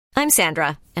I'm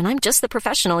Sandra, and I'm just the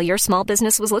professional your small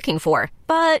business was looking for.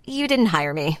 But you didn't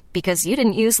hire me because you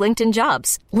didn't use LinkedIn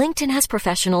Jobs. LinkedIn has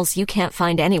professionals you can't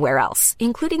find anywhere else,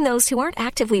 including those who aren't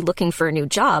actively looking for a new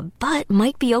job, but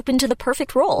might be open to the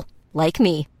perfect role, like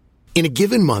me. In a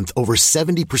given month, over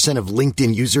 70% of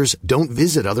LinkedIn users don't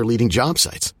visit other leading job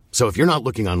sites. So if you're not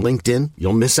looking on LinkedIn,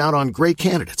 you'll miss out on great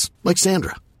candidates like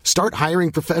Sandra. Start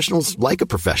hiring professionals like a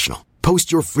professional.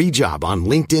 Post your free job on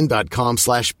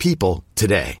linkedin.com/people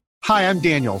today. Hi, I'm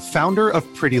Daniel, founder of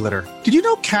Pretty Litter. Did you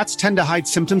know cats tend to hide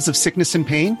symptoms of sickness and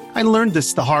pain? I learned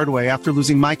this the hard way after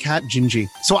losing my cat, Gingy.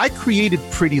 So I created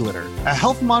Pretty Litter, a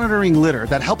health monitoring litter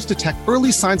that helps detect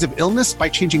early signs of illness by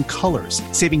changing colors,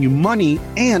 saving you money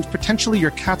and potentially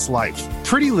your cat's life.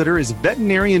 Pretty Litter is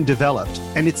veterinarian developed,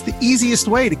 and it's the easiest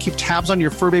way to keep tabs on your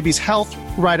fur baby's health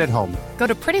right at home. Go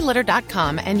to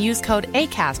prettylitter.com and use code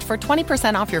ACAST for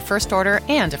 20% off your first order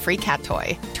and a free cat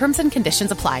toy. Terms and conditions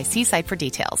apply. See site for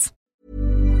details.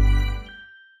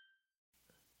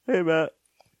 Hey, Matt.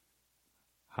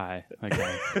 Hi.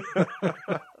 Okay.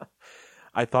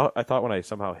 I thought when I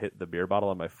somehow hit the beer bottle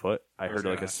on my foot, I heard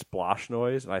like a splosh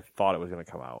noise, and I thought it was going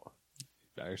to come out.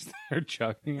 Better start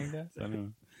chugging, I guess. I don't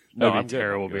know. No, That'd I'm be good,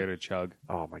 terrible I'm good. beer to chug.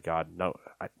 Oh my god, no!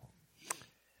 I'm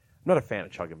not a fan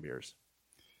of chugging beers.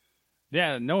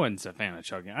 Yeah, no one's a fan of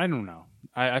chugging. I don't know.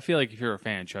 I feel like if you're a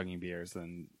fan of chugging beers,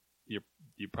 then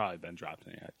you've probably been dropped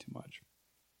in your head too much.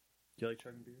 Do you like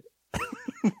chugging beer?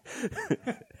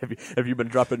 have you been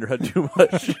dropping your head too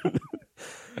much?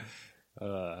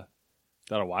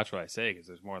 Gotta watch what I say because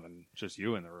there's more than just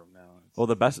you in the room now. Well,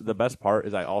 the best part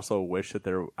is I also wish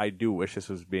that I do wish this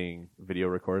was being video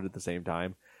recorded at the same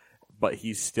time, but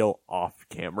he's still off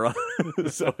camera,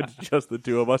 so it's just the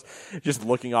two of us, just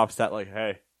looking off set like,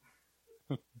 hey,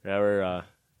 yeah, we're.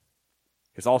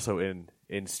 Because also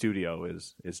in studio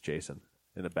is Jason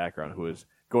in the background, who is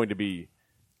going to be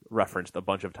referenced a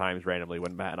bunch of times randomly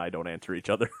when Matt and I don't answer each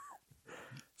other,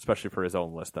 especially for his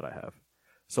own list that I have.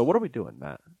 So what are we doing,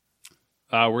 Matt?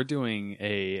 We're doing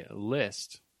a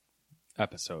list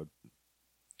episode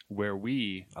where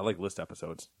I like list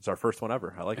episodes. It's our first one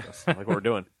ever. I like this. I like what we're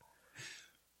doing.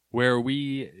 Where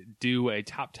we do a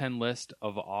top 10 list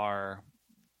of our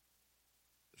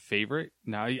favorite.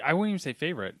 Now, I wouldn't even say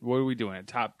favorite. What are we doing?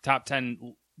 Top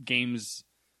 10 games.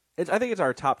 I think it's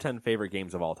our top 10 favorite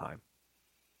games of all time.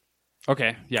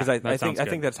 Okay, yeah. Because I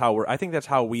think that's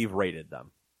how we've rated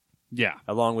them. Yeah,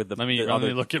 along with let me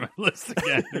look at my list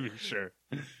again to be sure.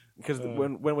 Because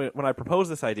when I proposed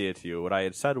this idea to you, what I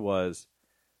had said was,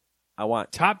 I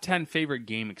want top 10 favorite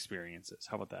game experiences.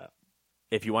 How about that?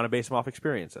 If you want to base them off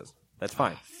experiences, that's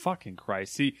fine. Oh, fucking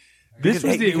Christ! See,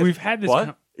 we've had this.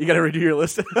 What? You got to redo your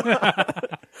list.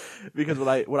 Because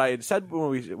what I had said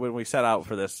when we set out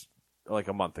for this like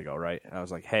a month ago, right? I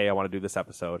was like, hey, I want to do this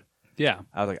episode. Yeah.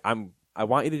 I was like, I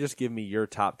want you to just give me your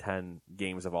top 10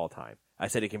 games of all time. I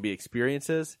said it can be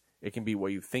experiences. It can be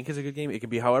what you think is a good game. It can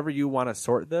be however you want to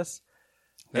sort this.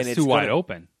 That's too wide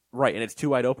open. Right, and it's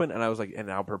too wide open. And I was like,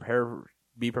 and I'll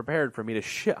be prepared for me to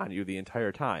shit on you the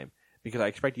entire time. Because I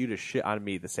expect you to shit on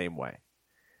me the same way.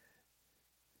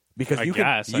 Because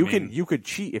you could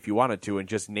cheat if you wanted to and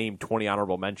just name 20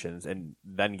 honorable mentions and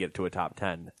then get to a top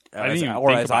 10.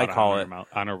 I call it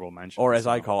honorable mentions. Or as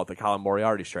I call it, the Colin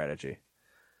Moriarty strategy.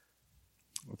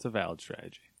 It's a valid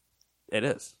strategy. It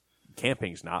is.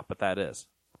 Camping's not, but that is.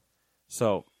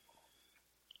 So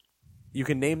you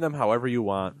can name them however you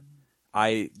want.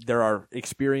 There are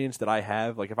experience that I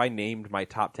have. Like if I named my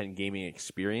top 10 gaming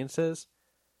experiences,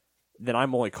 then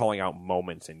I'm only calling out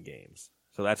moments in games.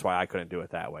 So that's why I couldn't do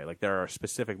it that way. Like there are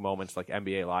specific moments like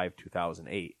NBA Live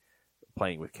 2008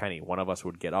 playing with Kenny. One of us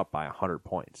would get up by 100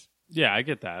 points. Yeah, I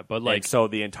get that. But like, so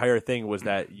the entire thing was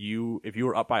that if you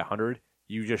were up by 100,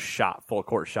 you just shot full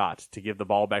court shots to give the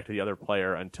ball back to the other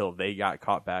player until they got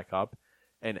caught back up.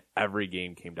 And every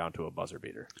game came down to a buzzer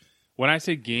beater. When I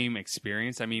say game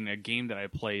experience, I mean a game that I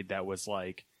played that was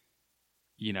like,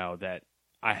 that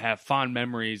I have fond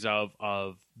memories of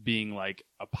being like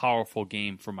a powerful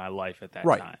game for my life at that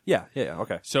time. Yeah,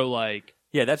 okay. So like,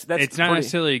 yeah, that's it's not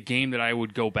necessarily a game that I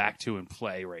would go back to and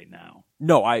play right now.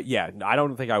 No, I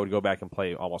don't think I would go back and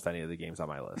play almost any of the games on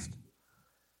my list.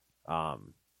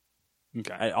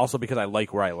 Okay. Also because I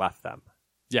like where I left them.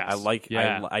 Yes. I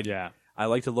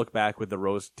like to look back with the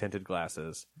rose tinted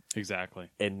glasses. Exactly.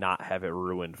 And not have it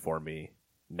ruined for me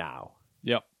now.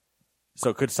 Yep.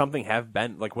 So could something have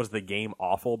been, like, was the game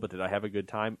awful, but did I have a good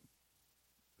time?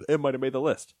 It might have made the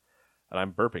list. And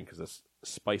I'm burping because this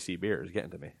spicy beer is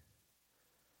getting to me.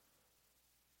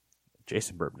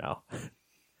 Jason burped now.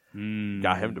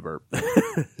 Got him to burp.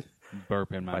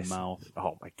 burp in my mouth.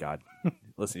 Oh my god!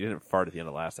 Listen, you didn't fart at the end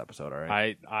of the last episode, all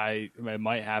right? It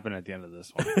might happen at the end of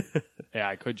this one. Yeah,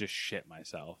 I could just shit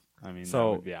myself. I mean, that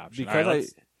So would be an option.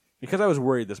 because I was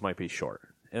worried this might be short,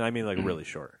 and I mean like really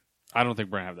short. I don't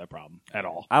think we're gonna have that problem at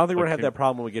all. I don't think we're gonna have that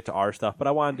problem when we get to our stuff, but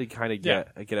I wanted to kind of get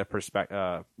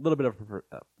a little bit of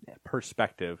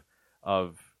perspective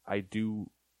of I do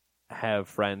have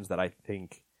friends that I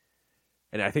think,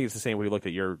 and I think it's the same way we looked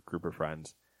at your group of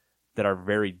friends that are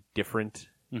very different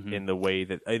in the way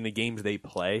that in the games they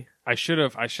play. I should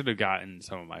have gotten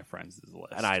some of my friends'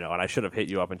 list, And I know, and I should have hit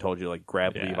you up and told you like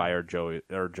grab Levi or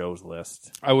Joe's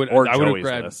list. I would or have Joey's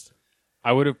grabbed. list.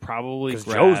 I would have probably Because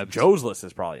grabbed Joe's list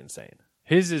is probably insane.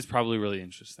 His is probably really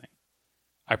interesting.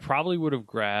 I probably would have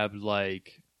grabbed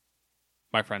like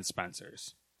my friend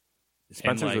Spencer's.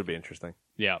 Spencer's would be interesting.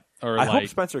 Yeah, or I hope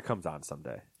Spencer comes on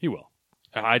someday. He will.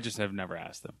 I just have never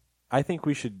asked him. I think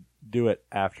we should do it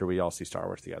after we all see Star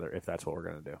Wars together, if that's what we're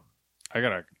going to do.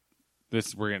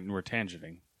 We're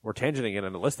tangenting. We're tangenting in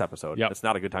a list episode. Yep. It's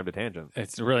not a good time to tangent.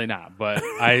 It's really not, but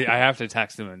I have to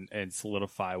text him and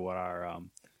solidify what our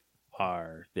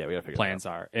we gotta figure plans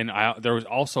are. And there was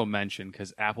also mention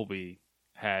because Appleby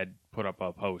had put up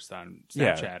a post on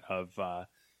Snapchat of a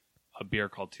beer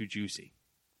called Too Juicy,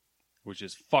 which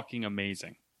is fucking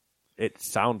amazing. It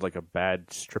sounds like a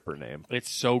bad stripper name.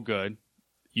 It's so good,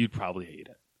 you'd probably hate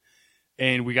it.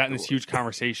 And we got in this huge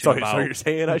conversation about. So you're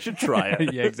saying I should try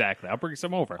it? Yeah, exactly. I'll bring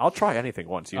some over. I'll try anything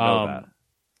once. You know that.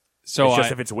 So it's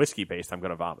just if it's whiskey based, I'm going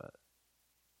to vomit.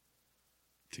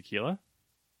 Tequila.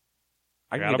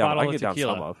 I got can a bottle of get down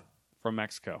tequila some of. from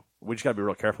Mexico. We just got to be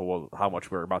real careful with how much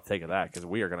we're about to take of that because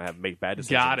we are going to have to make bad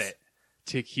decisions. Got it.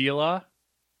 Tequila,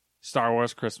 Star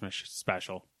Wars Christmas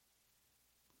special.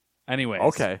 Anyways,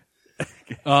 okay.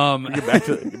 Get back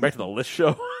to the list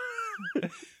show.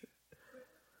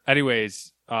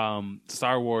 Anyways,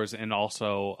 Star Wars and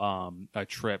also a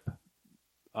trip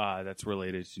that's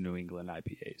related to New England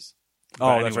IPAs.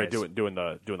 Oh, that's right. Doing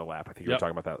the lap. I think you were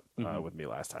talking about that Mm-hmm. with me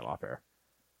last time off air.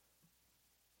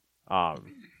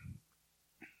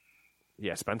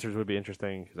 Yeah, Spencer's would be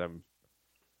interesting because I'm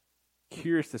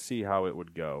curious to see how it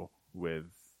would go with,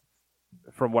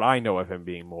 from what I know of him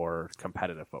being more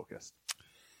competitive focused.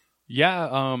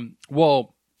 Yeah.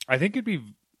 Well, I think it'd be.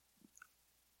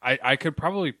 I could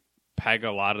probably peg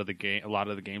a lot of the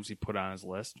games he put on his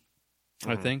list.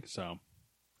 I think so.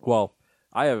 Well,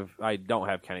 I don't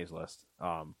have Kenny's list,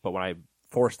 but when I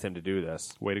forced him to do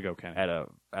this, Way to go, Kenny. at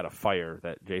a fire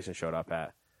that Jason showed up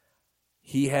at,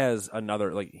 he has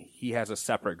a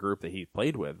separate group that he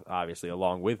played with, obviously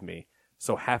along with me.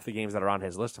 So half the games that are on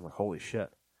his list, I'm like, holy shit,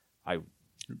 I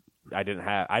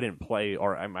didn't play,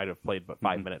 or I might have played but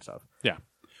 5 minutes of. Yeah.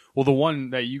 Well, the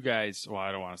one that you guys, well,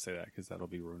 I don't want to say that because that'll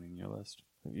be ruining your list.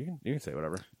 You can say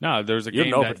whatever. No, there's a You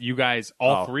game know that if you guys,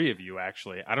 all three of you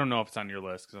actually, I don't know if it's on your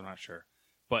list because I'm not sure,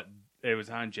 but it was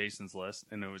on Jason's list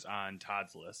and it was on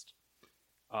Todd's list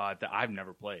that I've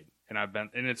never played. And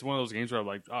it's one of those games where I'm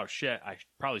like, oh shit, I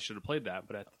probably should have played that,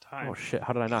 but at the time. Oh shit,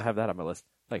 how did I not have that on my list?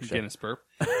 Thanks, shit. Guinness burp.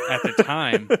 At the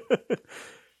time,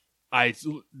 I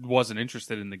wasn't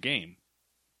interested in the game.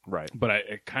 Right. But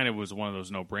it kind of was one of those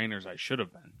no-brainers I should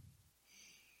have been.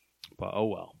 But oh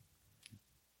well.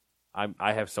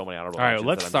 I have so many honorable All right, mentions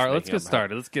let's that I'm start. just Let's making get them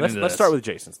started. Let's get into this. Let's start with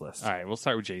Jason's list. All right, we'll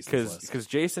start with Jason's list. Because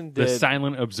Jason The did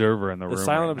silent observer in the room. the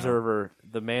silent right now. observer,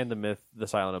 the man, the myth, the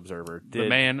silent observer. Did The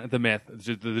man, the myth,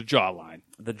 the jawline.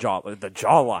 the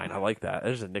jawline. I like that.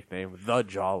 There's a nickname, the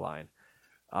jawline.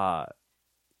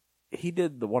 He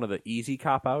did one of the easy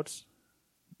cop outs,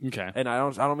 Okay. and I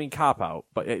don't mean cop out,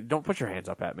 but don't put your hands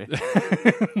up at me.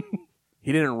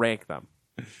 He didn't rank them.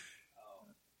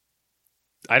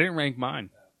 I didn't rank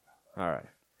mine. All right.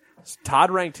 So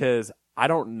Todd ranked his. I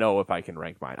don't know if I can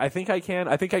rank mine. I think I can.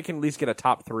 I think I can at least get a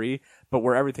top 3, but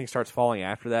where everything starts falling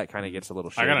after that kind of gets a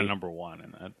little shady. I got a number 1,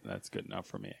 and that's good enough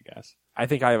for me, I guess. I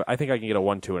think I can get a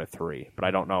 1, 2, and a 3, but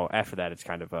I don't know. After that, it's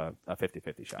kind of a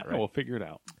 50-50 shot, right? We'll figure it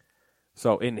out.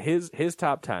 So in his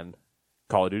top 10,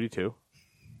 Call of Duty 2,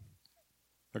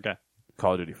 Okay.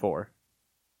 Call of Duty 4,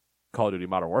 Call of Duty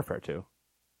Modern Warfare 2,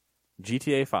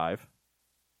 GTA 5,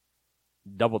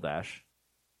 Double Dash,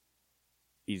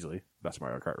 easily best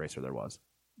Mario Kart racer there was.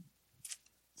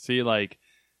 See, like,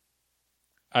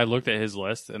 I looked at his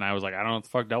list, and I was like, I don't know what the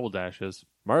fuck Double Dash is.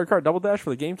 Mario Kart Double Dash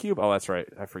for the GameCube? Oh, that's right.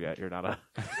 I forget. You're not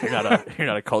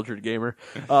a cultured gamer.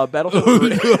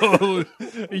 Battlefield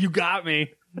 3. You got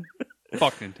me.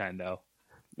 Fuck Nintendo.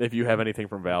 If you have anything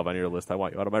from Valve on your list, I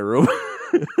want you out of my room.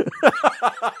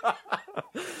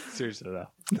 Seriously, though.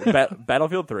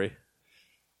 Battlefield 3,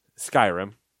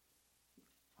 Skyrim,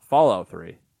 Fallout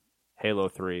 3, Halo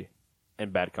 3,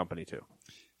 and Bad Company 2.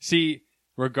 See,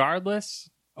 regardless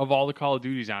of all the Call of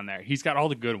Duties on there, he's got all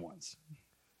the good ones.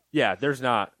 Yeah, there's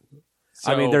not.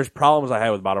 So, I mean, there's problems I had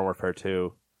with Modern Warfare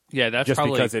 2. Yeah, that's just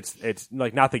probably... because it's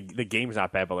like not the game's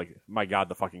not bad, but like my god,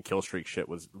 the fucking kill streak shit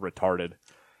was retarded.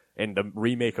 And the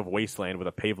remake of Wasteland with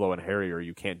a Pavlo and Harrier,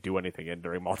 you can't do anything in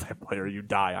during multiplayer. You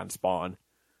die on spawn.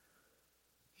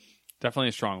 Definitely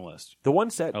a strong list. The one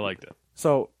set I liked it.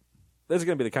 So this is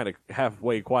going to be the kind of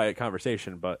halfway quiet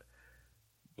conversation, but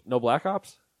no Black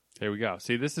Ops. There we go.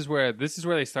 See, this is where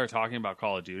they start talking about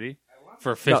Call of Duty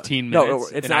for 15 minutes. No,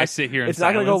 it's and not. I sit here. It's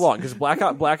not going to go long because Black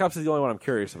Ops is the only one I'm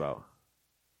curious about.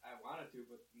 I wanted to,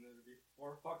 but there'd be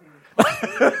 4 fucking.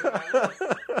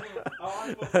 I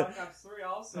wanted to put Black Ops 3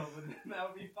 also, but then that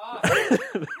would be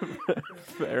 5.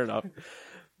 Fair enough.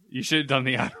 You should have done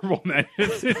the honorable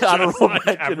mentions. It's Honorable just like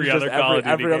mentions, every just other Call of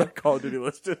Duty. Every other game. Call of Duty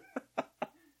listed.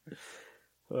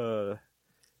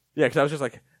 Yeah, because I was just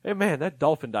like, hey man, that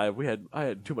dolphin dive. I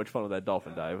had too much fun with that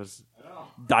dolphin dive. I was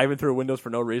diving through windows for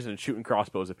no reason and shooting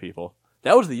crossbows at people.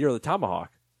 That was the year of the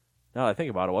Tomahawk. Now that I think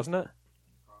about it, wasn't it?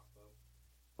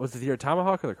 Was it the year of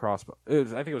Tomahawk or the crossbow? I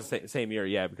think it was the same year,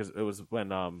 yeah, because it was when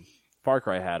Far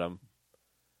Cry had them.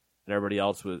 And everybody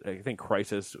else was, I think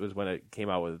Crysis was when it came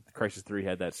out with, Crysis 3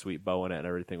 had that sweet bow in it and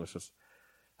everything was just,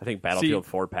 I think Battlefield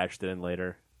 4 patched it in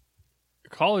later.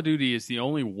 Call of Duty is the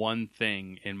only one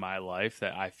thing in my life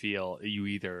that I feel you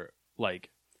either,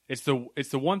 like, it's the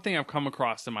one thing I've come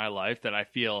across in my life that I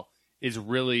feel is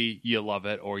really, you love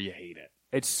it or you hate it.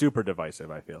 It's super divisive,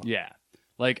 I feel. Yeah.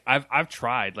 Like, I've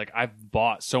tried, like, I've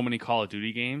bought so many Call of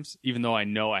Duty games, even though I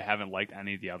know I haven't liked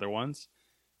any of the other ones,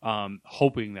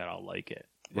 hoping that I'll like it.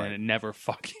 Right. And it never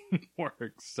fucking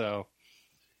works. So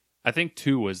I think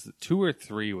 2 or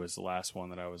 3 was the last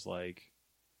one that I was like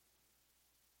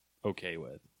okay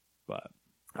with. But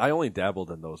I only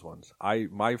dabbled in those ones.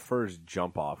 My first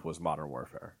jump off was Modern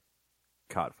Warfare.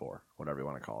 COD 4, whatever you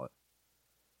want to call it.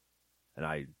 And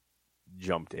I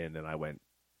jumped in and I went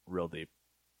real deep.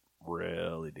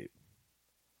 Really deep.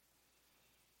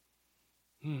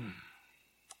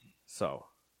 So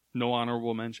no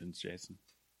honorable mentions, Jason.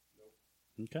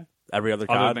 Okay. Every other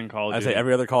Other COD? than Call of I Duty. say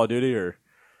every other Call of Duty or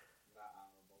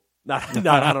not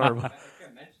honorable.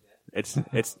 It's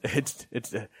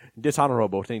a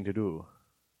dishonorable thing to do.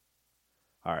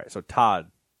 All right, so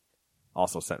Todd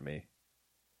also sent me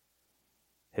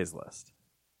his list.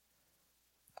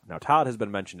 Now Todd has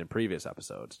been mentioned in previous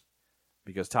episodes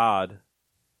because Todd,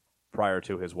 prior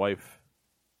to his wife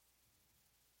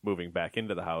moving back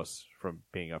into the house from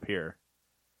being up here,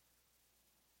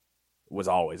 was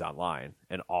always online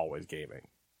and always gaming.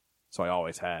 So I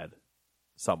always had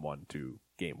someone to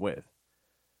game with.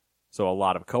 So a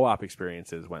lot of co-op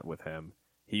experiences went with him.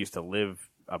 He used to live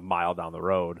a mile down the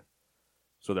road.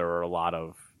 So there were a lot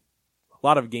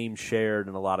of games shared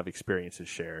and a lot of experiences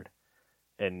shared.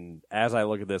 And as I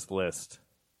look at this list,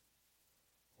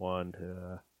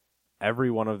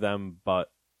 every one of them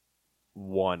but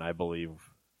one, I believe,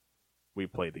 we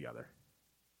played together.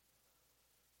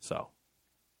 So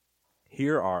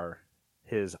here are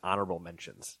his honorable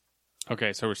mentions.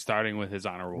 Okay, so we're starting with his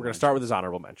honorable We're going to start with his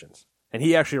honorable mentions. And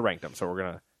he actually ranked them, so we're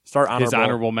going to start honorable. His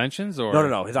honorable mentions? Or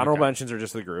No. His honorable Okay. mentions are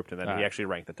just the grouped, and then All he right. actually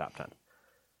ranked the top 10.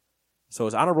 So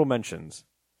his honorable mentions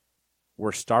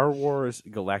were Star Wars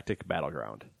Galactic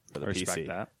Battleground for the I respect PC.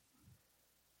 that.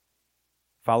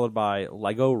 Followed by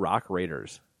Lego Rock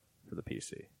Raiders for the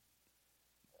PC.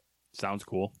 Sounds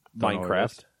cool. Don't know what it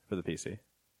Minecraft is. for the PC.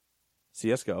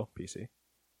 CSGO, PC.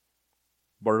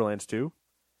 Borderlands 2.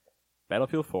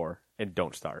 Battlefield 4. And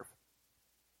Don't Starve.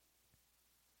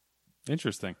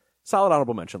 Interesting. Solid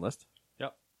honorable mention list.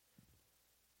 Yep.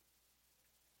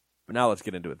 But now let's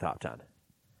get into the top 10.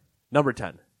 Number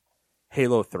 10.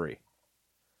 Halo 3.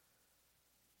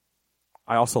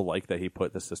 I also like that he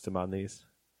put the system on these.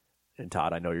 And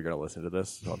Todd, I know you're going to listen to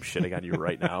this, so I'm shitting on you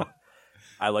right now.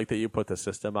 I like that you put the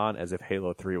system on as if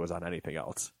Halo 3 was on anything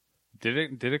else.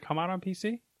 Did it come out on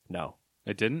PC? No.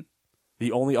 It didn't?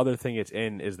 The only other thing it's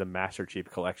in is the Master Chief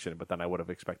Collection, but then I would have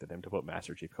expected him to put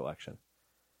Master Chief Collection.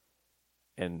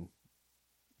 And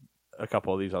a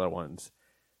couple of these other ones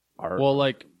are... Well,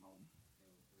 like...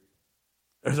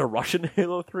 There's a Russian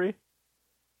Halo 3?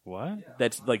 What?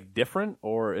 That's, like, different,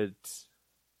 or it's...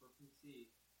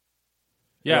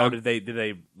 Yeah. Or did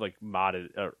they like mod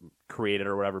it or create it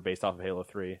or whatever based off of Halo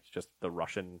 3? It's just the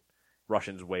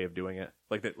Russians' way of doing it.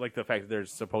 Like the fact that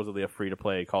there's supposedly a free to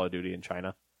play Call of Duty in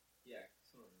China. Yeah,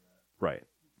 sort of that. Right.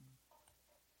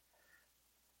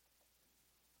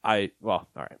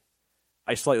 All right.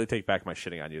 I slightly take back my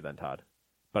shitting on you then, Todd.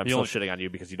 But I'm You still shitting on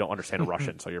you because you don't understand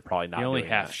Russian, so you're probably not He only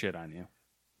doing half that. shit on you.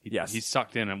 Yes. He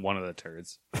sucked in one of the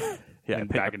turds. Yeah, and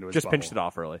back into his just bubble. pinched it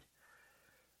off early.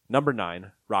 Number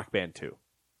 9, Rock Band 2.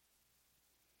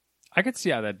 I could see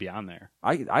how that'd be on there.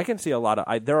 I can see a lot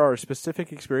of... there are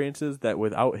specific experiences that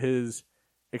without his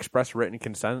express written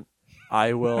consent,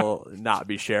 I will not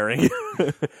be sharing.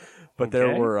 But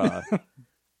there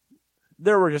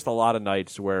were just a lot of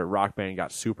nights where Rock Band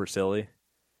got super silly,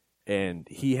 and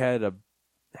he had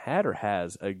or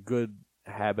has a good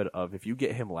habit of, if you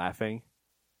get him laughing,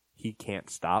 he can't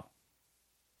stop.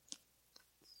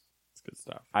 It's good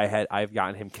stuff. I've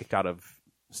gotten him kicked out of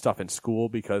stuff in school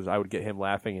because I would get him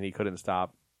laughing and he couldn't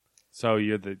stop. So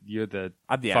you're the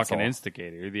I'm the fucking asshole.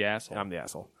 instigator. You're the asshole. I'm the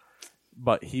asshole.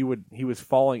 But he was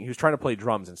trying to play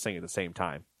drums and sing at the same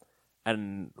time.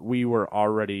 And we were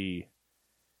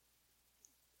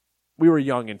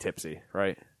young and tipsy,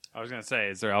 right? I was gonna say,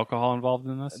 is there alcohol involved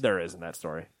in this? There is in that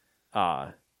story.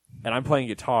 And I'm playing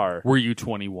guitar. Were you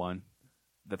 21?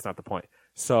 That's not the point.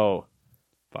 So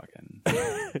Fucking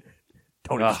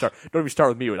don't even start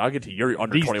with me. I'll get to your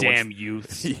under these 21. damn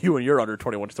youths. You and your under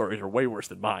 21 stories are way worse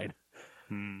than mine.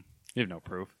 You have no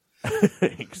proof.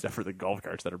 Except for the golf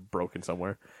carts that are broken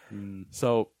somewhere.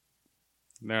 So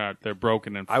They're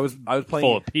broken and I was playing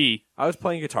full of pee. I was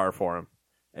playing guitar for him,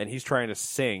 and he's trying to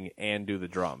sing and do the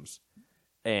drums,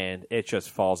 and it just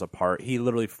falls apart. He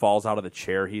literally falls out of the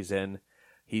chair he's in.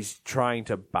 He's trying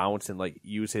to bounce and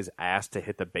use his ass to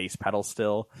hit the bass pedal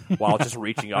still, while just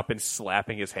reaching up and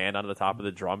slapping his hand onto the top of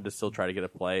the drum to still try to get a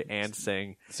play and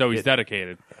sing. So he's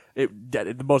dedicated.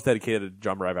 The most dedicated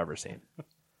drummer I've ever seen.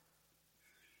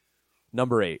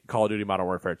 Number 8, Call of Duty Modern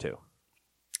Warfare 2.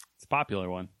 It's a popular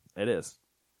one. It is.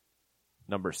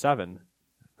 Number 7.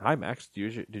 Hi, Max.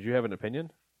 Did you have an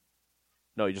opinion?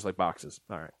 No, you just like boxes.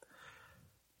 All right.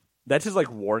 That's his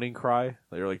warning cry.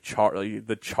 They're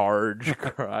the charge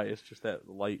cry. It's just that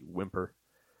light whimper.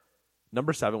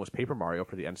 Number 7 was Paper Mario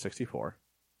for the N64.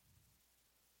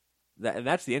 And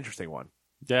that's the interesting one.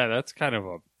 Yeah, that's kind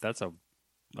of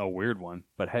a weird one.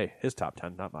 But hey, his top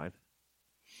 10, not mine.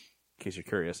 In case you're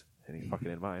curious, and you fucking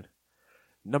in mind.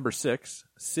 Number 6,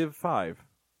 Civ 5.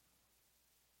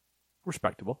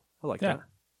 Respectable. I like that.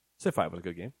 Civ 5 was a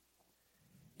good game.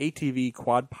 ATV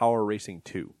Quad Power Racing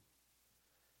 2.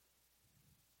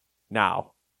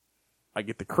 Now, I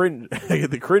get the cringe. I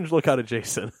get the cringe look out of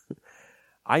Jason.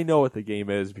 I know what the game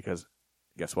is because,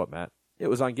 guess what, Matt? It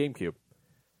was on GameCube.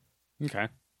 Okay.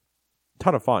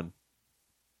 Ton of fun.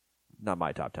 Not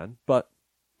my top 10, but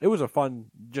it was a fun.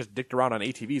 Just dicked around on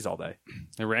ATVs all day.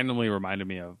 It randomly reminded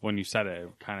me of when you said it.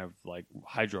 Kind of like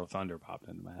Hydro Thunder popped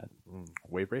into my head.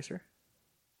 Wave Racer.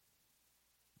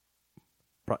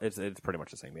 It's pretty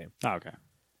much the same game. Oh, okay.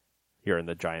 You're in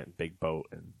the giant big boat,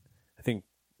 and I think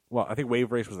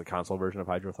Wave Race was the console version of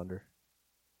Hydro Thunder.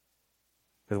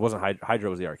 Because it wasn't Hydro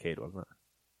was the arcade, wasn't it?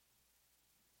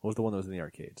 What was the one that was in the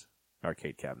arcades?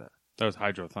 Arcade cabinet. That was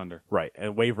Hydro Thunder. Right,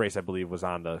 and Wave Race, I believe, was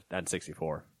on the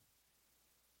N64.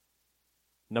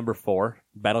 Number 4,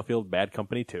 Battlefield Bad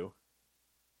Company 2.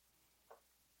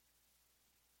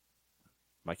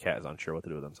 My cat is unsure what to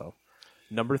do with himself.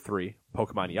 Number 3,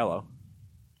 Pokemon Yellow.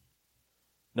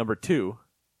 Number 2,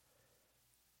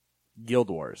 Guild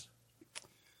Wars.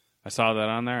 I saw that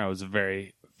on there. I was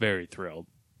very, very thrilled.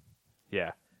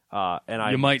 Yeah.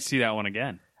 You might see that one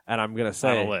again. And I'm going to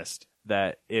say on a list.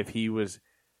 that if he was...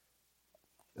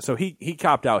 So he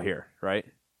copped out here, right?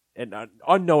 And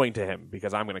unknowing to him,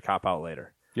 because I'm going to cop out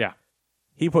later. Yeah.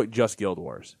 He put just Guild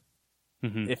Wars.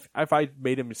 Mm-hmm. If I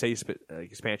made him say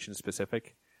expansion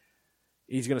specific,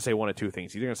 he's going to say one of two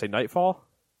things. He's either going to say Nightfall,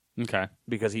 Okay.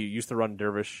 because he used to run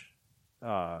Dervish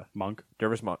Monk.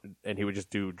 and he would just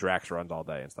do Drax runs all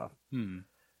day and stuff. Hmm.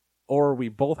 Or we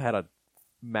both had a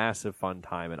massive fun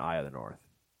time in Eye of the North.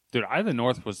 Dude, Eye of the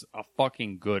North was a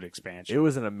fucking good expansion. It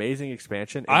was an amazing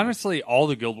expansion. Honestly, all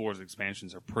the Guild Wars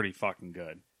expansions are pretty fucking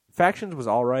good. Factions was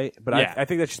all right, but Yeah. I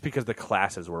think that's just because the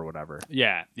classes were whatever.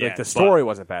 Yeah, yeah. The story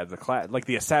wasn't bad. The class,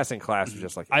 the assassin class was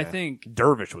just I eh. think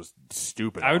Dervish was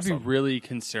stupid. I would be awesome. really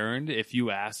concerned if you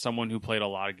asked someone who played a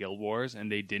lot of Guild Wars and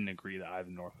they didn't agree that Eye of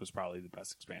the North was probably the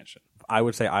best expansion. I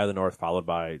would say Eye of the North followed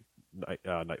by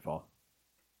Nightfall.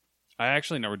 I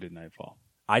actually never did Nightfall.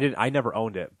 I never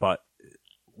owned it, but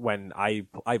when I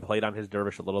played on his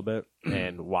Dervish a little bit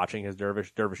and watching his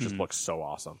Dervish just looks so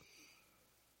awesome.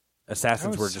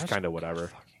 Assassins were just kind of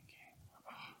whatever.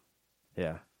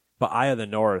 Yeah. But Eye of the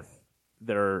North,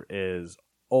 there is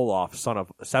Olaf,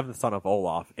 seventh son of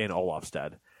Olaf in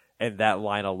Olafstead. And that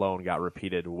line alone got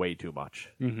repeated way too much.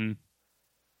 Mm-hmm. And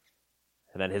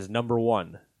then his number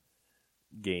 1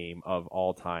 game of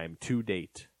all time to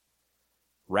date,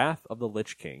 Wrath of the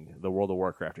Lich King, the World of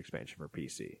Warcraft expansion for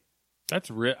PC. That's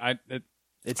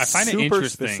It's I find it super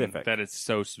interesting specific. that it's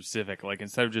so specific. Like,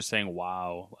 instead of just saying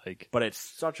 "wow," like, But it's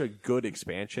such a good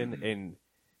expansion. And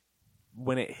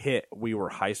when it hit, we were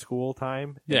high school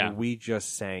time. Yeah. And we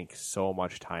just sank so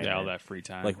much time yeah, all in. that free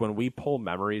time. Like, when we pull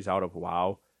memories out of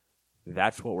WoW,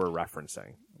 that's what we're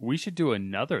referencing. we should do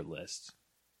another list.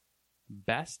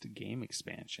 Best game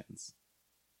expansions.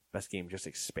 Best game, just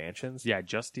expansions? Yeah,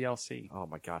 just DLC. Oh,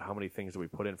 my God. How many things do we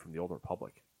put in from the Old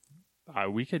Republic?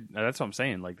 We could. That's what I'm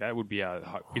saying. Like, that would be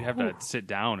we'd have to sit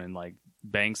down and like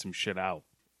bang some shit out.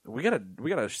 We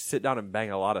gotta sit down and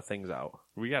bang a lot of things out.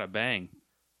 We gotta bang.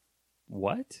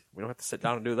 What? We don't have to sit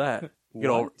down and do that. Get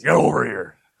over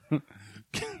here.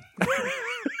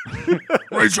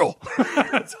 Rachel.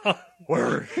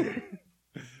 Where is she?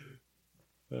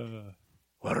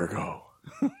 Let her go.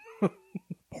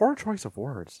 Poor choice of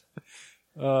words.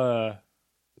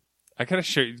 I kind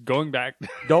of going back.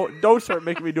 Don't start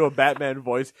making me do a Batman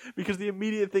voice, because the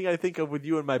immediate thing I think of with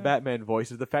you and my Batman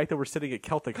voice is the fact that we're sitting at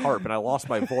Celtic Harp and I lost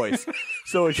my voice.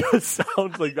 So it just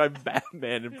sounds like I'm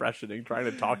Batman impressioning, trying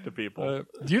to talk to people.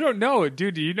 You don't know,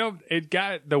 dude. Do you know it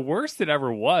got the worst it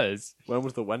ever was? When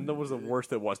was the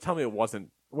worst it was? Tell me it wasn't.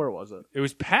 Where was it? It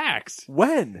was PAX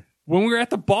When? when we were at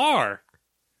the bar.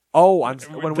 Oh,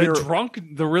 when we were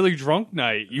the really drunk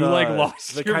night. You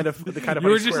lost the your, kind of you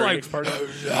were just Square like, Enix party.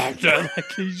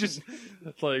 like you just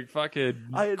like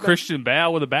fucking I had Christian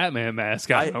Bale with a Batman mask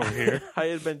on over here. I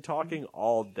had been talking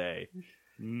all day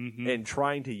and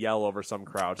trying to yell over some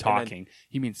crowd. Talking.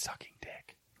 He means sucking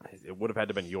dick. It would have had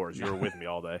to been yours. You were with me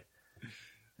all day,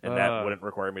 and that wouldn't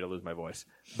require me to lose my voice.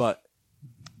 But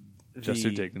Just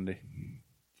your dignity.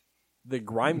 The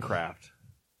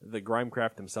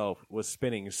Grimecraft himself was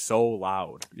spinning so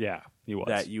loud. Yeah, he was.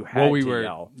 That you had to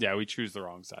yell. Yeah, we choose the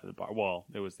wrong side of the bar. Well,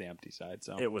 it was the empty side,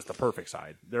 so It was the perfect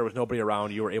side. There was nobody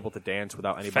around. You were able to dance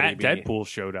without anybody Fat being... Deadpool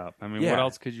showed up. I mean, Yeah. what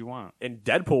else could you want? And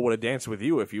Deadpool would have danced with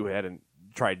you if you hadn't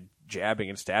tried jabbing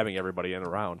and stabbing everybody in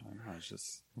around. I don't know, it's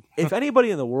just If anybody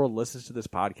in the world listens to this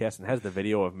podcast and has the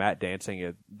video of Matt dancing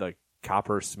at the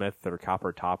Copper Smith or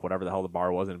Copper Top, whatever the hell the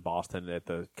bar was in Boston at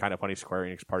the Kind of Funny Square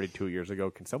Enix party 2 years ago,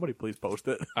 can somebody please post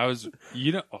it? I was, oh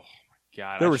my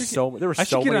god, There I were should so get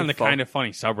many on the phone- Kind of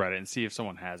Funny subreddit and see if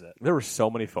someone has it. There were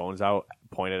so many phones out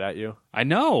pointed at you. I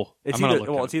know. It's I'm gonna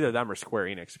either look at it's either them or Square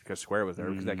Enix, because Square was there.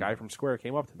 Because that guy from Square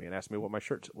came up to me and asked me what my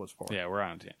shirt was for. it. Yeah, we're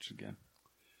on a tangent again.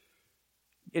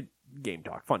 Game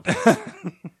talk, fun.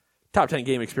 Top 10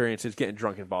 game experiences: getting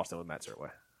drunk in Boston with Matt Sertway.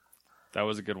 That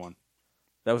was a good one.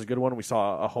 That was a good one. We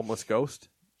saw a homeless ghost.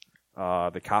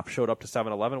 The cop showed up to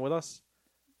 7-Eleven with us,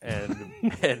 and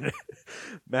and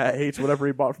Matt hates whatever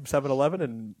he bought from 7-Eleven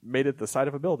and made it the side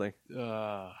of a building.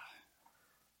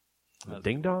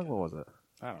 Ding dong, what was it?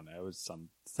 I don't know. It was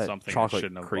That something I chocolate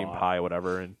shouldn't have cream bought. pie,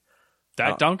 whatever. And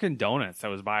That Dunkin' Donuts that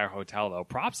was by our hotel, though,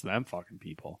 props to them fucking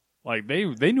people. Like,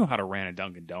 they knew how to run a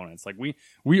Dunkin' Donuts. Like,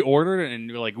 we ordered it,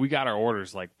 and, like, we got our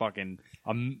orders, like, fucking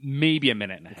maybe a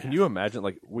minute and a half. can you imagine?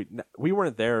 Like we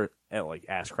weren't there at like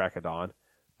ass crack of dawn,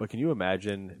 but can you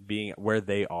imagine being where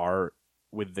they are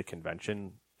with the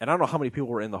convention? And I don't know how many people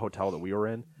were in the hotel that we were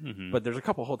in, but there's a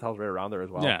couple hotels right around there as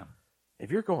well. Yeah.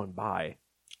 If you're going by,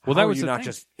 Well, how that are was you the not thing.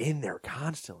 just in there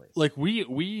constantly? Like, we're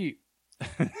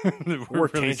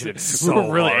tangenting so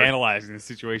we're really hard. analyzing the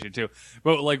situation, too.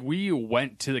 But, like, we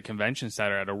went to the convention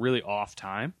center at a really off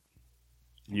time.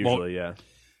 Usually, yeah.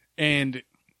 And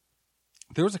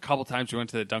there was a couple times we went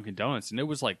to the Dunkin' Donuts, and it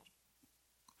was like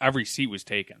every seat was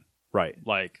taken. Right.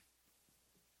 Like,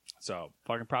 so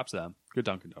fucking props to them. Good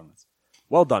Dunkin' Donuts.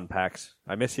 Well done, PAX.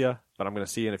 I miss you, but I'm going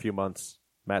to see you in a few months.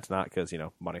 Matt's not because,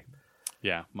 money.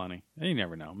 Yeah, money. And you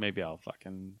never know. Maybe I'll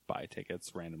fucking buy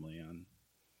tickets randomly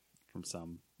from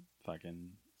some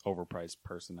fucking overpriced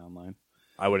person online.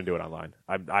 I wouldn't do it online.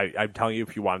 I'm telling you,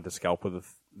 if you wanted to scalp with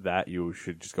that, you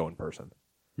should just go in person.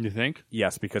 You think?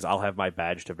 Yes, because I'll have my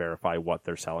badge to verify what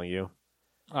they're selling you.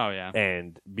 Oh, yeah.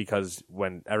 And because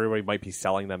when everybody might be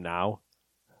selling them now,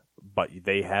 but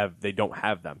they don't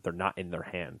have them. They're not in their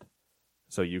hand.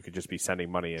 So you could just be sending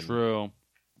money and True.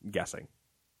 guessing.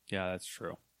 Yeah, that's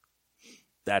true.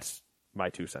 That's my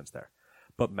 2 cents there.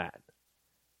 But Matt,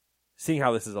 seeing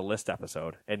how this is a list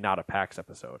episode and not a PAX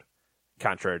episode,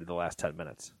 contrary to the last 10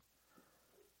 minutes,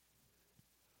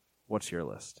 what's your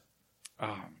list? Oh,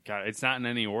 my God. It's not in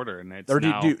any order. And it's Or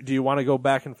now... do you want to go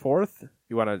back and forth?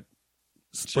 You want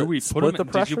to Should we split put them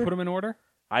the pressure? Did you put them in order?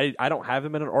 I don't have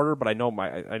them in an order, but I know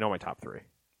my top 3.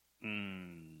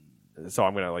 So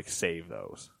I'm going to save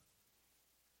those.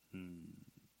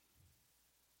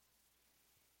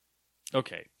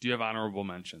 Okay. Do you have honorable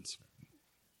mentions?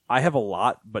 I have a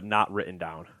lot, but not written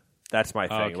down. That's my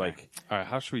thing. Okay. Like, all right,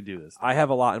 how should we do this? I have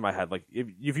a lot in my head. Like,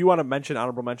 if you want to mention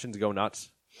honorable mentions, go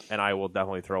nuts, and I will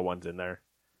definitely throw ones in there.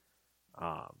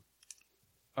 All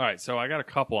right, so I got a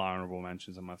couple honorable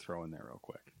mentions I'm going to throw in there real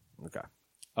quick. Okay.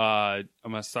 I'm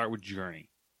going to start with Journey.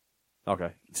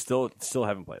 Okay. Still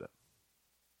haven't played it.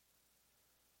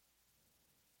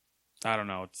 I don't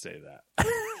know what to say to that.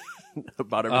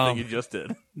 About everything you just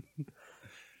did.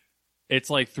 It's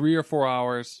like 3 or 4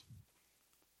 hours,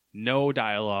 no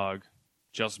dialogue,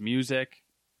 just music,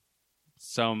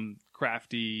 some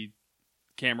crafty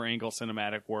camera angle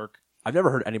cinematic work. I've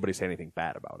never heard anybody say anything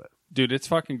bad about it. Dude, it's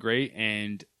fucking great,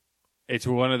 and it's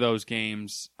one of those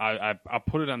games. I'll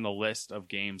put it on the list of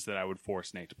games that I would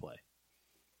force Nate to play.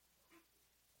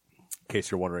 In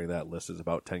case you're wondering, that list is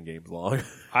about 10 games long.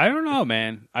 I don't know,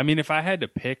 man. I mean, if I had to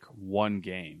pick one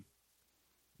game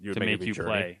You to make you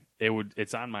play,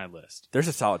 it's on my list. There's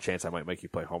a solid chance I might make you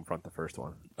play Homefront, the first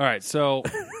one. All right, so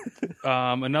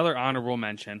another honorable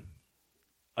mention,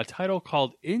 a title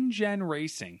called InGen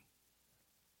Racing.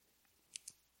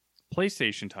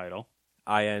 PlayStation title.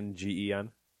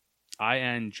 INGEN?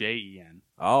 INJEN.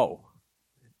 Oh.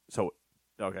 So,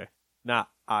 okay. Not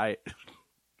I.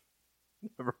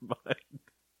 Never mind.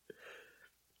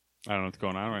 I don't know what's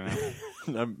going on right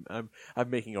now. I'm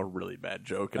making a really bad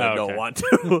joke, and Oh, I don't okay. want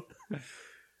to.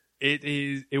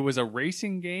 It was a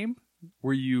racing game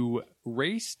where you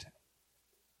raced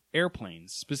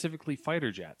airplanes, specifically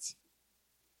fighter jets.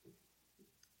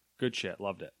 Good shit,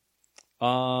 loved it.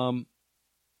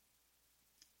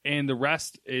 And the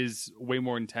rest is way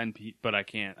more than 10 but I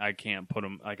can't put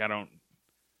them, like I don't.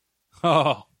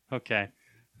 Oh, okay.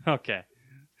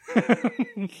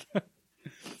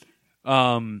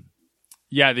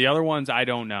 Yeah, the other ones I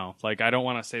don't know. Like, I don't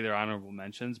want to say they're honorable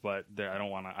mentions, but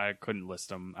I couldn't list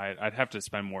them. I'd have to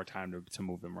spend more time to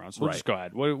move them around. So Right. just go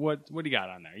ahead. What do you got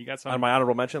on there? You got something? On my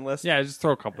honorable mention list? Yeah, just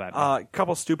throw a couple at me. A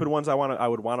couple stupid ones I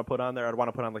would want to put on there. I'd want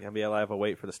to put on like NBA Live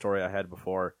 08 for the story I had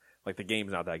before. Like, the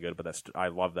game's not that good, but I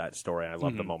love that story. And I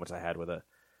love the moments I had with it.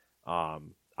 I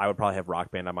would probably have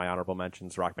Rock Band on my honorable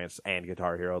mentions. Rock Band and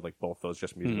Guitar Hero, like both those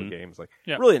just musical games. Like,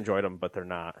 Yeah. really enjoyed them, but they're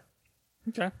not.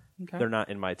 Okay. They're not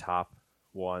in my top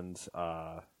ones.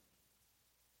 Man,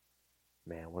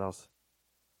 what else?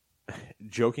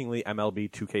 Jokingly,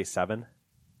 MLB 2K7.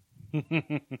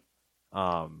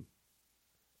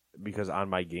 Because on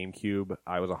my GameCube,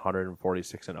 I was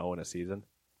 146-0 in a season.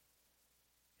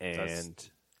 And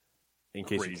That's in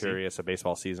case crazy. you're curious, a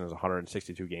baseball season is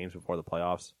 162 games before the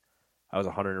playoffs. I was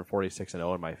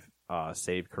 146-0, and my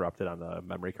save corrupted on the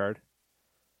memory card,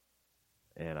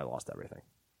 and I lost everything.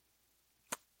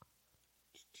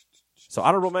 So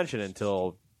honorable mention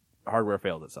until hardware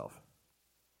failed itself.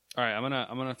 All right,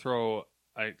 I'm gonna throw,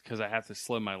 because I have to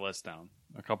slim my list down.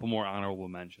 A couple more honorable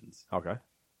mentions. Okay.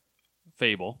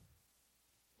 Fable,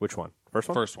 Which one? First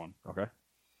one? first one. Okay.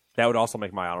 That would also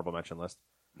make my honorable mention list.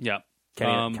 Yeah.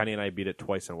 Kenny and I beat it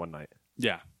twice in one night.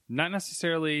 Yeah, not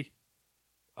necessarily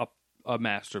a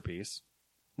masterpiece.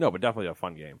 No, but definitely a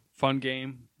fun game. Fun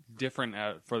game, different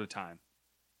for the time.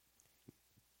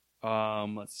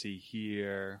 Let's see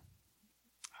here.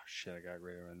 Oh shit, I got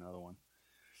rid of another one.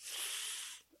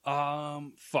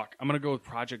 Fuck. I'm gonna go with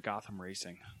Project Gotham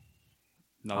Racing.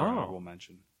 Another honorable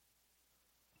mention.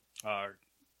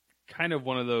 Kind of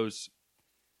one of those.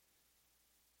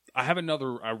 I have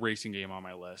another racing game on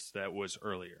my list that was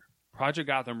earlier. Project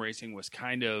Gotham Racing was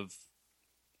kind of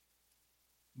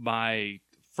my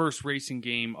first racing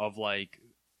game of, like,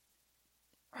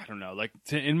 I don't know, like,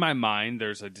 in my mind,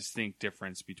 there's a distinct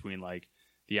difference between, like,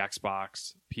 the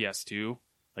Xbox, PS2.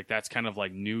 Like, that's kind of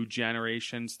like new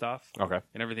generation stuff. Okay.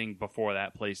 And everything before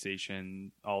that,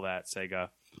 PlayStation, all that, Sega,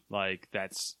 like,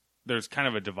 there's kind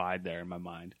of a divide there in my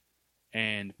mind.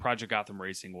 And Project Gotham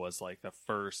Racing was like the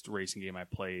first racing game I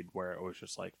played where it was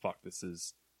just like, fuck, this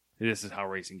is how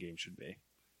racing games should be.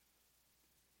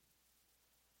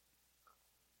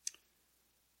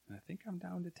 And I think I'm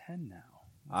down to 10 now.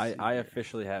 I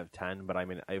officially have 10, but I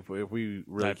mean, if we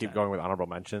really have keep 10. going with honorable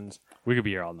mentions, We could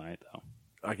be here all night, though.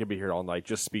 I could be here all night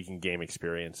just speaking game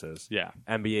experiences. Yeah.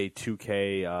 NBA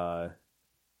 2K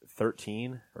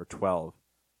 13 or 12.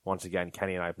 Once again,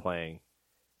 Kenny and I playing,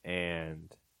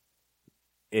 and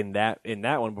in that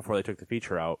one, before they took the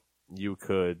feature out, you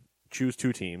could choose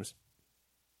two teams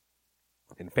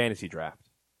in fantasy draft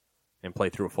and play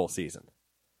through a full season.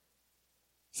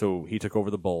 So he took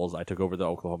over the Bulls, I took over the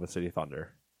Oklahoma City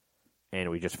Thunder, and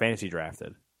we just fantasy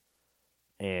drafted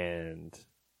and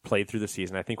played through the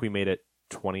season. I think we made it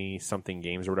 20-something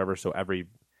games or whatever, so every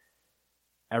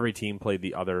team played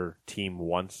the other team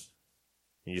once.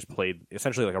 You just played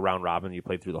essentially like a round robin. You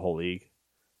played through the whole league,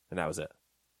 and that was it.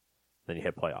 Then you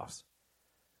hit playoffs.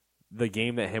 The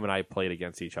game that him and I played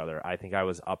against each other, I think I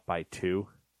was up by 2,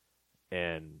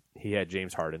 and he had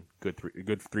James Harden, good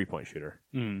 3-point shooter.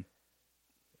 Mm.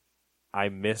 I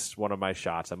missed one of my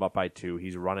shots. I'm up by 2.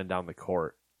 He's running down the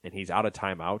court, and he's out of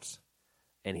timeouts,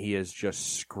 and he is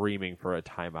just screaming for a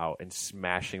timeout and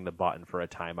smashing the button for a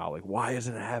timeout. Like, why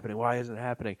isn't it happening? Why isn't it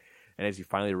happening? And as he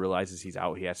finally realizes he's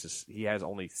out, he has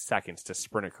only seconds to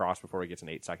sprint across before he gets an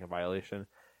 8-second violation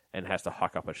and has to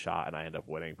huck up a shot, and I end up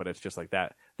winning. But it's just like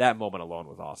that moment alone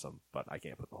was awesome, but I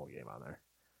can't put the whole game on there.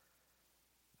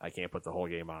 I can't put the whole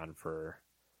game on for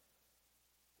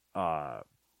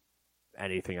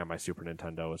anything on my Super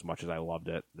Nintendo as much as I loved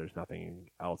it. There's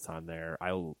nothing else on there.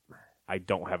 I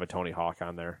don't have a Tony Hawk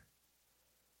on there.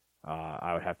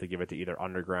 I would have to give it to either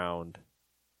Underground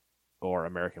or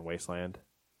American Wasteland.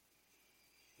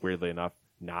 Weirdly enough,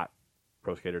 not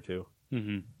Pro Skater 2.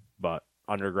 Mm-hmm. But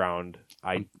Underground,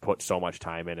 I put so much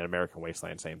time in. And American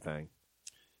Wasteland, same thing.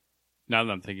 Now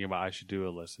that I'm thinking about it, I should do a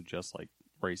list of just like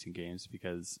racing games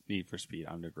because Need for Speed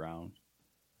Underground.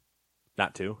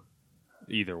 Not 2?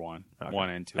 Either one. Okay. 1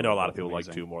 and 2. I know a lot of people amazing.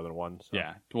 like 2 more than 1. So.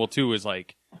 Yeah. Well, 2 is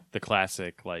like the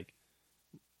classic, like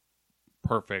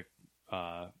perfect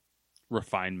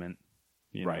refinement.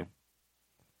 You right. know?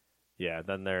 Yeah,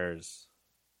 then there's...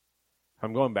 If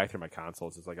I'm going back through my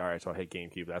consoles, it's like, all right, so I hit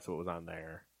GameCube. That's what was on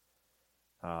there.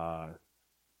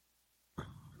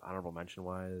 Honorable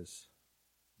mention-wise,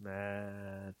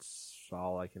 that's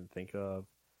all I can think of.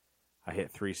 I hit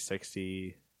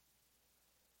 360,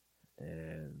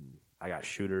 and I got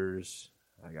shooters.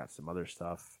 I got some other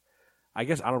stuff. I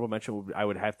guess honorable mention, I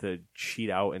would have to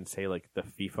cheat out and say, like, the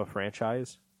FIFA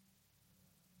franchise.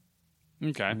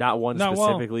 Okay. Not one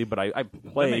specifically, but I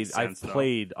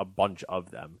played a bunch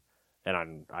of them.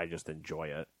 And I just enjoy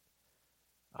it.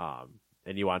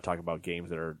 And you want to talk about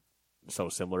games that are so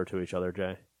similar to each other,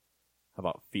 Jay? How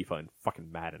about FIFA and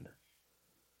fucking Madden?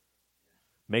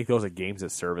 Make those a games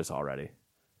of service already.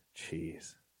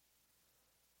 Jeez.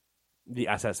 The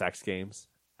SSX games.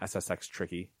 SSX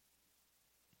Tricky.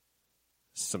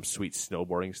 Some sweet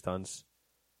snowboarding stunts.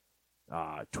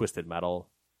 Twisted Metal.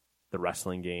 The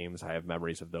wrestling games. I have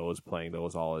memories of those, playing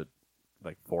those all at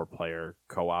like 4-player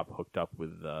co-op hooked up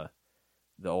with the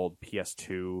old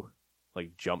PS2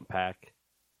 like jump pack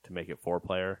to make it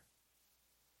 4-player.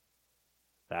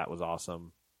 That was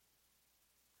awesome.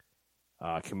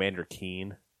 Commander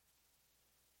Keen.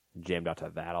 Jammed out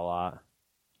to that a lot.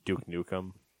 Duke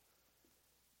Nukem.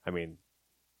 I mean,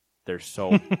 there's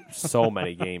so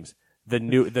many games. The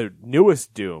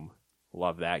newest Doom.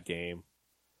 Love that game.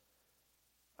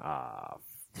 I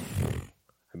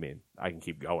mean, I can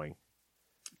keep going.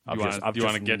 Do you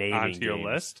want to get onto your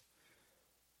list?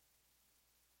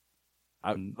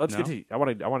 Let's get to. I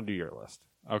want to do your list.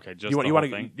 Okay, just you the want whole to?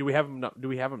 thing? Do we have them? Do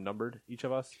we have them numbered? Each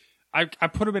of us? I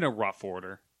put them in a rough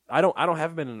order. I don't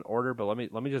have them in an order, but let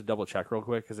me just double check real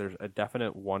quick because there's a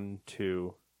definite 1,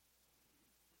 2.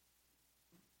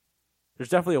 There's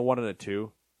definitely a 1 and a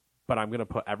 2, but I'm gonna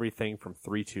put everything from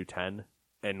 3 to 10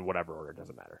 in whatever order. It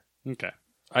doesn't matter. Okay.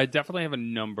 I definitely have a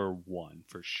number 1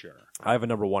 for sure. I have a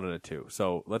number 1 and a 2.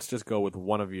 So let's just go with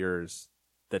one of yours.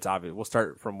 That's obvious. We'll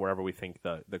start from wherever we think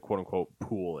the quote unquote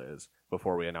pool is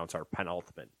before we announce our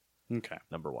penultimate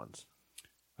number 1s.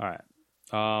 All right.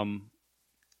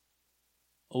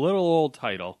 A little old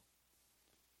title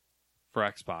for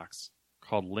Xbox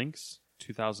called Lynx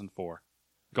 2004.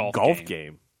 Golf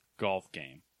game. Golf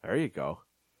game. There you go.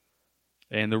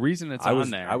 And the reason it's on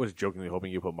there... I was jokingly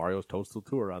hoping you put Mario's Toadstool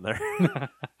Tour on there.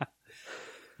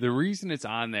 The reason it's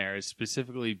on there is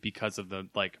specifically because of the,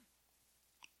 like...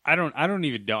 I don't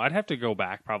even know. I'd have to go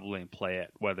back probably and play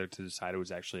it, whether to decide it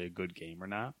was actually a good game or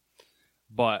not.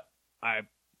 But I...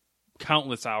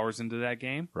 countless hours into that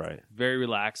game. Right. Very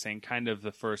relaxing. Kind of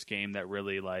the first game that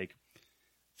really, like...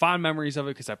 Fond memories of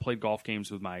it because I played golf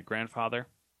games with my grandfather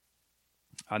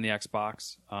on the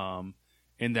Xbox.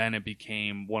 And then it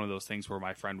became one of those things where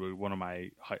my friend would, one of my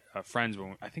friends,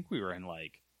 I think we were in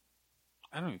like,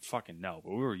 I don't even fucking know, but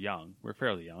we were young. We were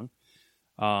fairly young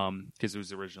because it was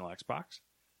the original Xbox.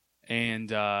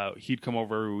 And he'd come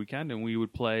over every weekend and we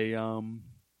would play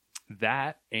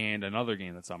that and another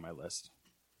game that's on my list.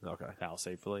 Okay. I'll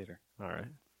save for later. All right.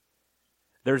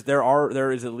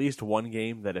 There is at least one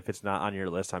game that if it's not on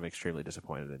your list, I'm extremely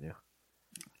disappointed in you.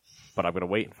 But I'm going to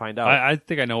wait and find out. I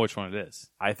think I know which one it is.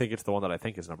 I think it's the one that I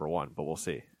think is number 1, but we'll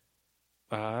see.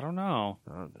 I don't know.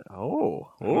 I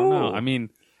don't know. I mean...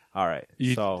 All right.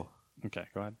 Okay,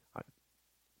 go ahead.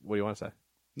 What do you want to say?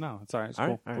 No, it's all right. It's all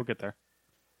cool. Right, all right. We'll get there.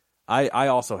 I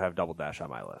also have Double Dash on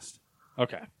my list.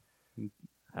 Okay. And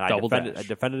I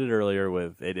defended it earlier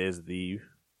with it is the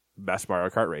best Mario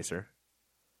Kart racer.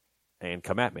 and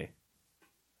come at me.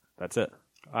 That's it.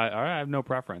 I have no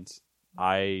preference.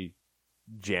 I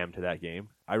jammed to that game.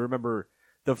 I remember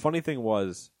the funny thing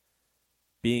was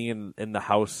being in the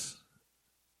house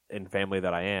and family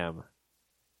that I am.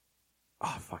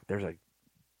 Oh, fuck. All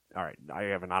right. I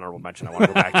have an honorable mention I want to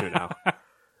go back to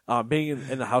now. Being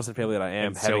in the house and family that I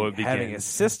am, having a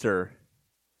sister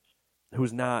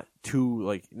who's not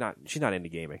too, she's not into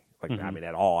gaming.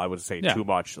 At all. I would say too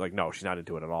much. No, she's not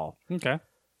into it at all. Okay.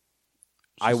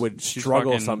 I would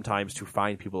struggle sometimes to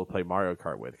find people to play Mario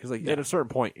Kart with because, at a certain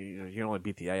point, you can only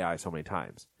beat the AI so many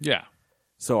times. Yeah.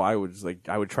 So I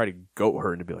would try to goat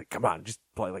her and be like, "Come on, just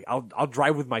play." I'll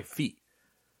drive with my feet.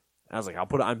 And I was like, "I'll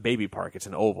put it on Baby Park. It's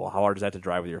an oval. How hard is that to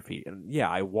drive with your feet?" And yeah,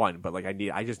 I won, but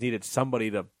I just needed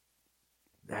somebody to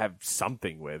have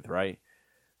something with, right?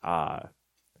 I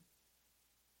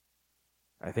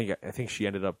think she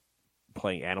ended up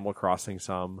playing Animal Crossing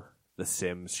some, The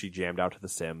Sims. She jammed out to The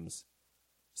Sims.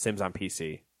 Sims on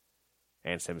PC,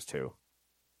 and Sims 2.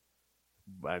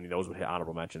 I mean, those would hit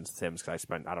honorable mentions. Sims, because I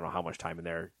spent I don't know how much time in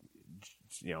there,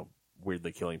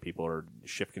 weirdly killing people, or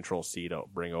shift control C to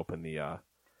bring open the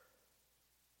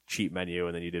cheat menu,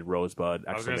 and then you did Rosebud,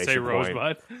 I was going to say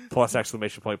Rosebud. plus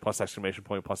exclamation point, plus exclamation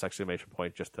point, plus exclamation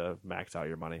point, just to max out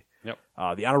your money. Yep.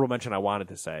 The honorable mention I wanted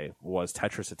to say was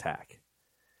Tetris Attack.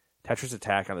 Tetris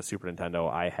Attack on the Super Nintendo,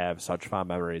 I have such fond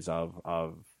memories of.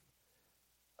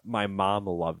 My mom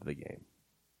loved the game.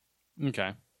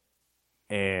 Okay.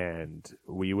 And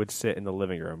we would sit in the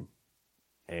living room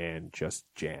and just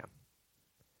jam.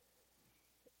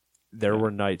 There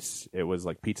were nights, it was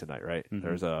like pizza night, right? Mm-hmm.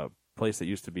 There's a place that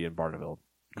used to be in Barneville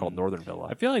called Northern Villa.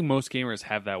 I feel like most gamers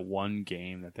have that one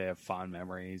game that they have fond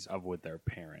memories of with their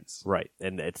parents. Right.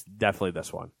 And it's definitely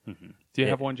this one. Mm-hmm. Do you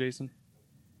have one, Jason?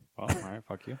 Oh, all right.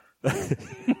 Fuck you.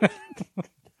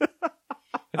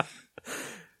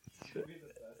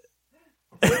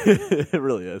 It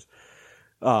really is.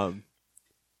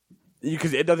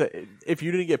 Because it doesn't. If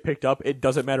you didn't get picked up, it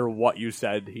doesn't matter what you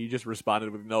said. He just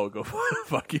responded with "No, go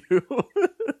fuck you."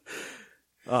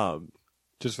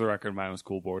 Just for the record, mine was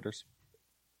Cool Borders.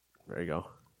 There you go.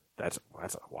 That's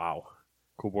wow.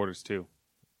 Cool Borders 2.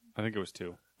 I think it was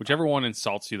 2. Whichever one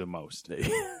insults you the most. There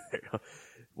you go.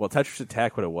 Well, Tetris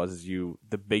Attack, what it was is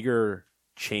the bigger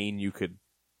chain you could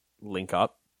link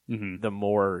up,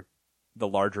 the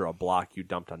larger a block you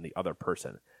dumped on the other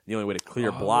person. The only way to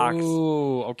clear blocks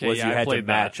was you had to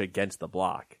match against the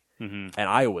block. Mm-hmm. And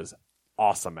I was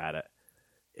awesome at it.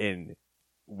 And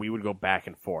we would go back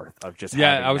and forth of just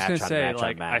having I was going to match say,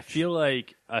 on match. I feel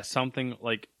like something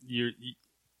like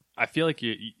I feel like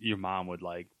your mom would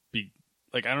be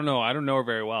I don't know her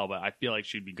very well, but I feel like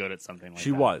she'd be good at something like that.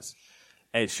 She was.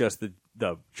 And it's just the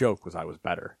joke was I was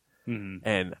better. Mm-hmm.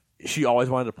 And she always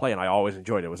wanted to play, and I always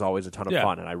enjoyed it. It was always a ton of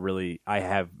fun, and I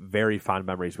have very fond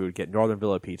memories. We would get Northern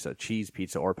Villa pizza, cheese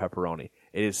pizza, or pepperoni.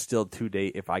 It is still to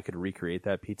date, if I could recreate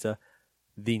that pizza,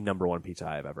 the number one pizza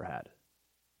I have ever had.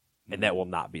 And that will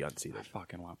not be unseated. I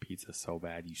fucking want pizza so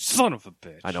bad, you son of a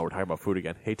bitch. I know, we're talking about food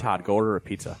again. Hey, Todd, go order a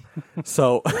pizza.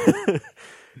 So,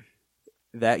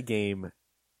 that game,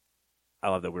 I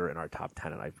love that we were in our top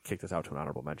 10, and I kicked us out to an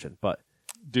honorable mention, but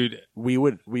dude, we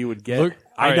would get.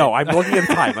 I know. I'm looking at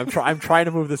the time. I'm trying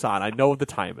to move this on. I know what the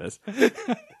time is,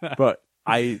 but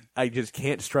I just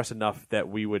can't stress enough that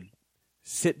we would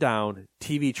sit down,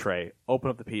 TV tray,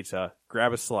 open up the pizza,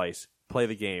 grab a slice, play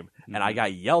the game, and I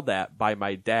got yelled at by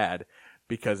my dad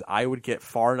because I would get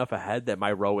far enough ahead that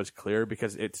my row was clear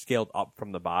because it scaled up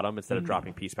from the bottom instead of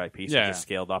dropping piece by piece. It just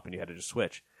scaled up, and you had to just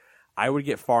switch. I would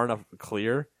get far enough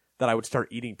clear that I would start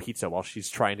eating pizza while she's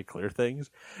trying to clear things.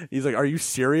 He's like, "Are you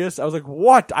serious?" I was like,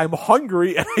 "What? I'm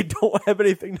hungry and I don't have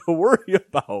anything to worry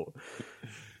about."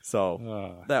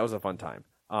 So that was a fun time.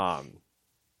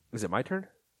 Is it my turn?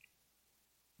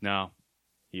 No.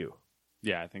 You.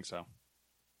 Yeah, I think so.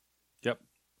 Yep.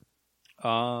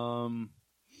 All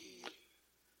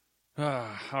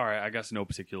right, I guess no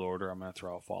particular order. I'm going to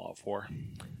throw out Fallout 4.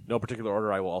 No particular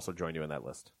order. I will also join you in that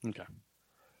list. Okay.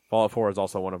 Fallout 4 is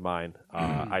also one of mine.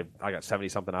 I got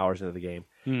 70-something hours into the game.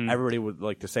 Everybody would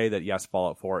like to say that, yes,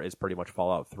 Fallout 4 is pretty much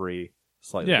Fallout 3,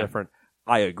 slightly different.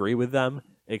 I agree with them,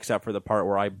 except for the part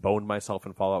where I boned myself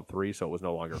in Fallout 3, so it was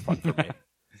no longer fun for me.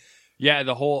 Yeah,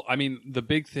 the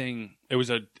big thing, it was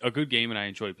a good game and I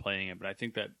enjoyed playing it, but I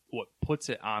think that what puts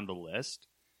it on the list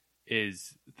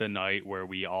is the night where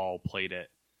we all played it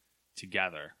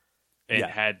together. And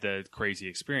had the crazy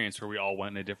experience where we all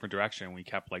went in a different direction and we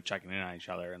kept checking in on each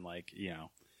other and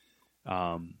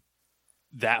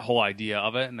that whole idea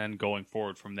of it, and then going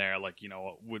forward from there,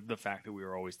 with the fact that we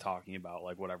were always talking about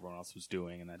what everyone else was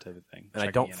doing and that type of thing. And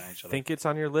I don't think it's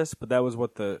on your list, but that was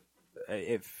what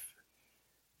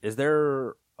Is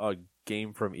there a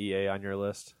game from EA on your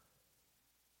list?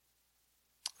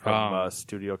 From a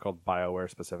studio called BioWare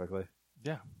specifically?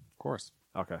 Yeah, of course.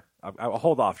 Okay. I'll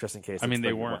hold off just in case. I mean,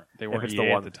 they weren't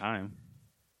EA at the time.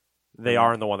 They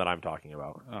are in the one that I'm talking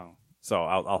about. Oh. So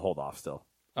I'll hold off still.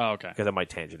 Oh, okay. Because I might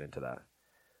tangent into that.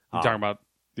 You talking about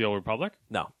the Old Republic?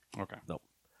 No. Okay. Nope.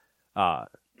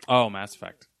 Mass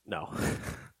Effect. No.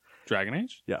 Dragon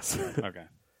Age? Yes. Okay.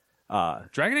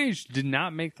 Dragon Age did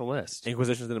not make the list.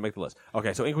 Inquisition didn't make the list.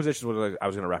 Okay, so Inquisition is what I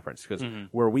was going to reference. Because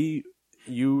where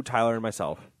you, Tyler, and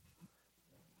myself,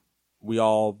 we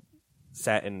all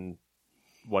sat in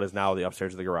what is now the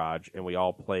upstairs of the garage, and we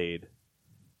all played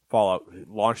Fallout,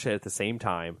 launched it at the same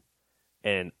time,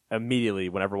 and immediately,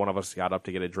 whenever one of us got up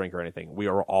to get a drink or anything, we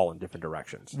were all in different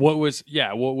directions.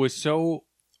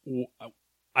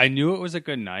 I knew it was a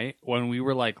good night when we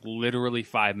were like literally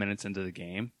 5 minutes into the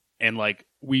game, and like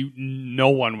no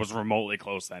one was remotely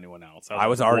close to anyone else. I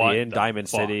was already in Diamond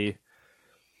City.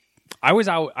 I was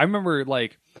out. I remember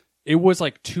like it was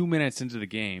like 2 minutes into the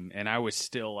game, and I was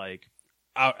still like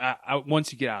out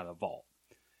once you get out of the vault,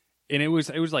 and it was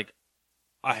like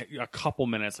a couple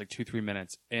minutes, like 2-3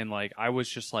 minutes, and like I was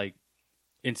just like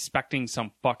inspecting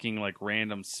some fucking like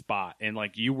random spot, and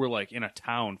like you were like in a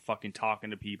town fucking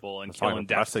talking to people and killing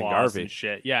death claws and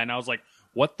shit. Yeah, and I was like,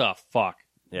 what the fuck?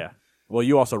 Yeah. Well,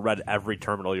 you also read every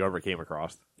terminal you ever came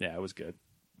across. Yeah, it was good.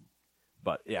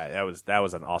 But yeah, that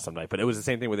was an awesome night. But it was the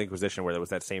same thing with Inquisition, where there was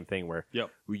that same thing where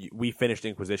we finished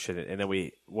Inquisition, and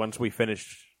then once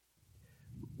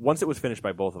it was finished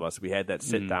by both of us, we had that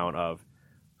sit down of,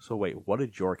 so wait, what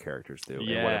did your characters do?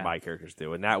 Yeah. And what did my characters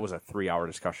do? And that was a 3-hour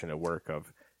discussion at work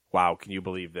of, wow, can you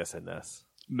believe this and this?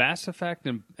 Mass Effect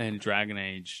and Dragon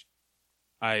Age,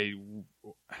 I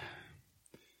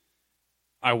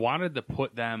wanted to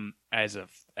put them as a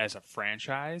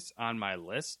franchise on my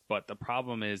list, but the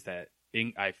problem is that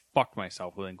I fucked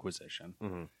myself with Inquisition.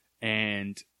 Mm-hmm.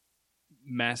 And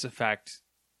Mass Effect,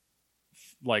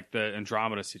 like the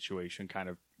Andromeda situation, kind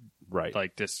of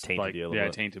like this tainted you a little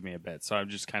bit. Tainted me a bit. So I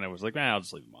just kind of was like, I'll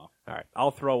just leave them off. All right,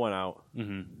 I'll throw one out.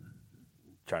 Mm-hmm.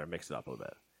 Try to mix it up a little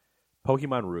bit.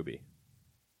 Pokemon Ruby.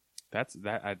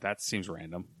 That seems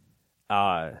random.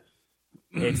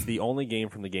 It's the only game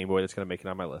from the Game Boy that's going to make it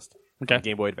on my list. Okay.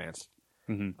 Game Boy Advance.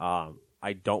 Mm-hmm.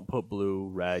 I don't put blue,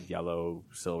 red, yellow,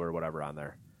 silver, whatever on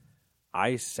there.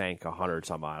 I sank 100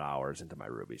 some odd hours into my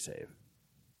Ruby save.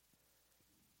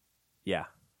 Yeah.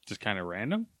 Just kind of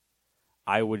random?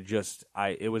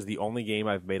 It was the only game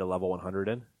I've made a level 100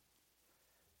 in.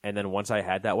 And then once I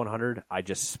had that 100, I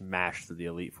just smashed the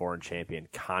Elite Four and Champion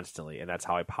constantly, and that's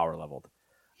how I power leveled.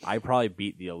 I probably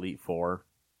beat the Elite Four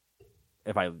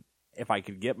if I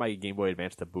could get my Game Boy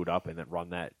Advance to boot up and then run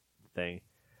that thing.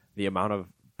 The amount of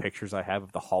pictures I have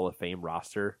of the Hall of Fame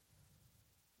roster,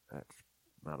 that's,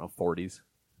 I don't know, 40s.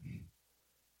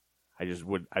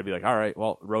 I'd be like, all right,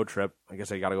 well, road trip. I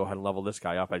guess I got to go ahead and level this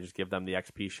guy up. I just give them the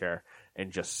XP share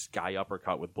and just sky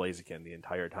uppercut with Blaziken the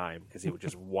entire time because he would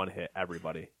just one hit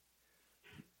everybody.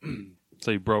 So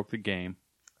you broke the game.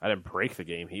 I didn't break the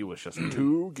game. He was just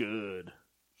too good.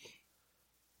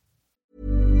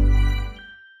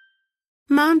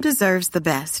 Mom deserves the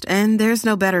best, and there's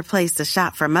no better place to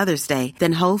shop for Mother's Day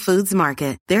than Whole Foods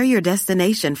Market. They're your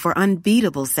destination for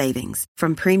unbeatable savings,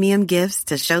 from premium gifts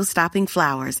to show-stopping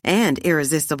flowers and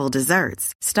irresistible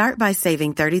desserts. Start by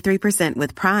saving 33%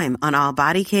 with Prime on all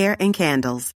body care and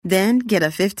candles. Then get a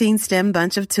 15-stem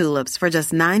bunch of tulips for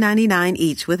just $9.99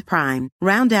 each with Prime.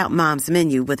 Round out Mom's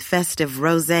menu with festive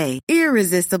rosé,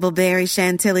 irresistible berry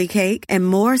chantilly cake, and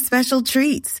more special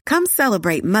treats. Come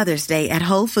celebrate Mother's Day at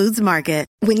Whole Foods Market.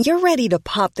 When you're ready to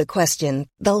pop the question,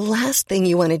 the last thing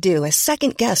you want to do is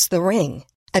second-guess the ring.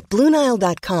 At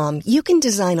BlueNile.com, you can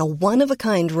design a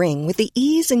one-of-a-kind ring with the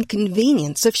ease and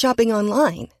convenience of shopping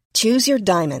online. Choose your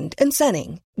diamond and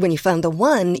setting. When you find the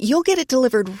one, you'll get it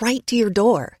delivered right to your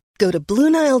door. Go to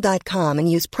BlueNile.com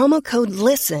and use promo code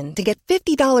LISTEN to get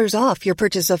 $50 off your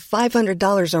purchase of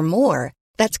 $500 or more.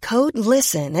 That's code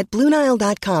LISTEN at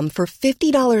BlueNile.com for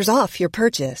 $50 off your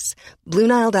purchase.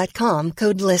 BlueNile.com,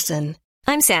 code LISTEN.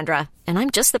 I'm Sandra, and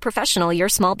I'm just the professional your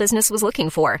small business was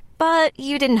looking for. But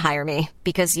you didn't hire me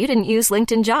because you didn't use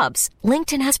LinkedIn Jobs.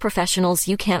 LinkedIn has professionals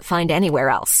you can't find anywhere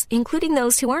else, including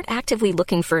those who aren't actively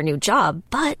looking for a new job,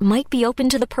 but might be open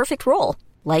to the perfect role,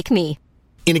 like me.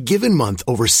 In a given month,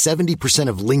 over 70%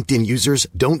 of LinkedIn users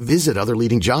don't visit other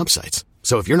leading job sites.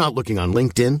 So if you're not looking on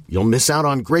LinkedIn, you'll miss out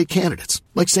on great candidates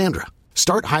like Sandra.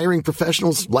 Start hiring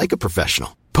professionals like a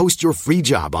professional. Post your free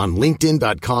job on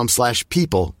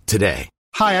linkedin.com/people today.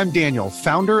 Hi, I'm Daniel,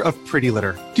 founder of Pretty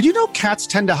Litter. Did you know cats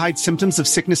tend to hide symptoms of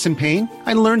sickness and pain?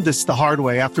 I learned this the hard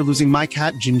way after losing my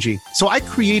cat, Gingy. So I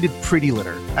created Pretty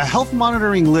Litter, a health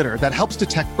monitoring litter that helps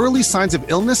detect early signs of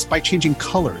illness by changing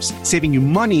colors, saving you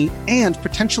money and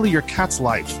potentially your cat's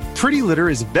life. Pretty Litter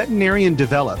is veterinarian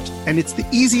developed, and it's the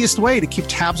easiest way to keep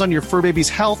tabs on your fur baby's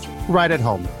health right at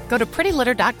home. Go to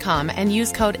prettylitter.com and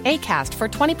use code ACAST for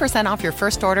 20% off your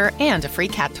first order and a free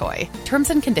cat toy. Terms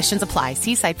and conditions apply.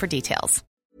 See site for details.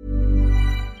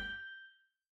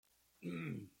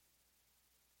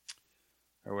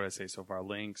 Or what did I say so far?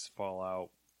 Lynx, Fallout.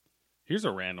 Here's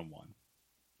a random one.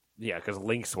 Yeah, because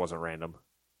Lynx wasn't random.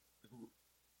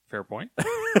 Fair point.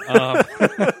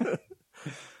 I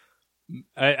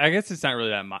guess it's not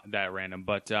really that random,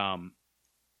 but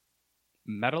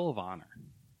Medal of Honor.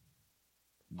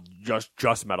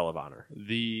 Just Medal of Honor.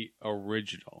 The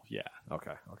original, yeah.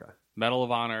 Okay. Medal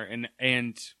of Honor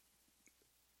and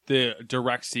the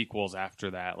direct sequels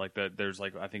after that. Like there's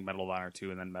like I think Medal of Honor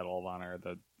 2 and then Medal of Honor,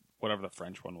 the whatever the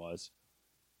French one was.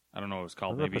 I don't know what it was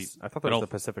called. Maybe I thought that was the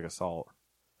Pacific Assault.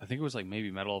 I think it was like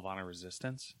maybe Medal of Honor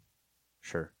Resistance.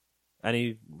 Sure.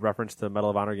 Any reference to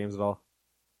Medal of Honor games at all?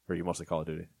 Or are you mostly Call of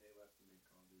Duty?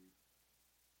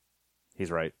 He's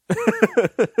right.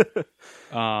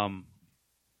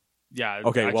 Yeah.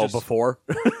 Okay, before.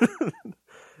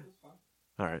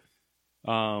 All right.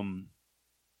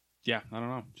 Yeah, I don't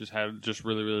know. Just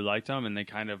really, really liked them, and they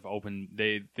kind of opened.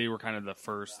 They were kind of the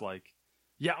first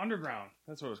Underground.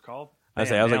 That's what it was called. I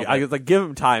was like, give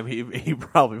him time. He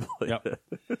probably played it.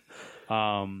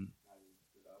 Yeah.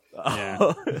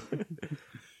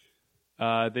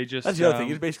 They just. That's the other thing.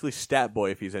 He's basically Stat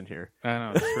Boy if he's in here. I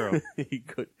know, it's true. He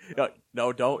could.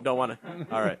 No, don't want to.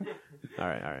 All right.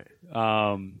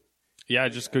 Yeah,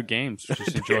 just good games.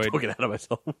 Just enjoyed. Don't get out of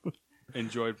myself.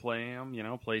 Enjoyed playing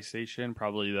them. PlayStation.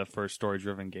 Probably the first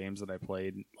story-driven games that I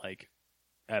played, like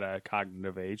at a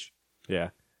cognitive age. Yeah.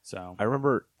 So I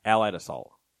remember Allied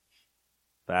Assault.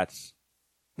 That's.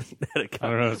 I don't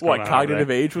know what cognitive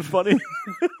age was funny.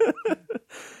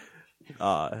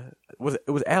 It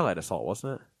was Allied Assault,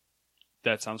 wasn't it?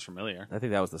 That sounds familiar. I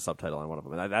think that was the subtitle on one of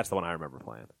them. And that's the one I remember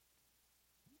playing.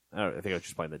 I think I was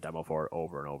just playing the demo for it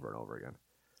over and over and over again.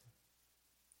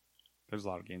 There's a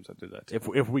lot of games that do that too.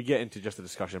 If we get into just a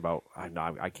discussion about,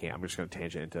 I can't. I'm just going to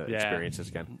tangent into experiences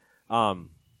again.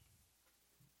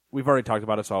 We've already talked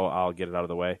about it, so I'll get it out of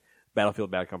the way. Battlefield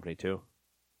Bad Company 2.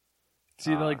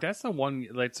 See, that's the one.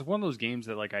 It's one of those games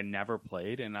that I never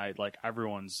played, and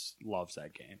everyone's loves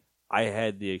that game. I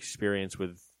had the experience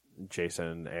with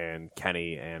Jason and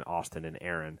Kenny and Austin and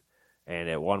Aaron, and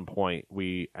at one point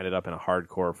we ended up in a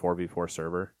hardcore 4v4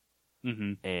 server,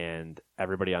 and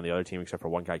everybody on the other team except for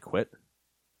one guy quit.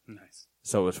 Nice.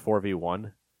 So it was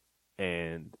 4v1,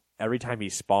 and every time he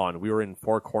spawned, we were in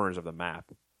four corners of the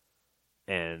map,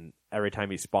 and every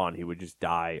time he spawned, he would just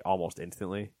die almost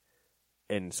instantly.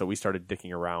 And so we started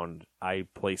dicking around. I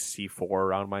placed C4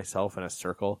 around myself in a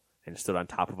circle and stood on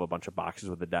top of a bunch of boxes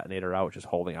with the detonator out, just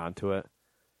holding on to it,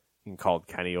 and called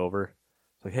Kenny over.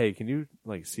 It's like, hey, can you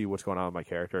see what's going on with my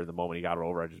character? And the moment he got it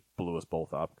over, I just blew us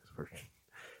both up because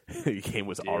the game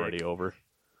was already over.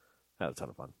 That was a ton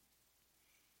of fun.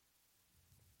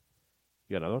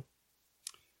 You got another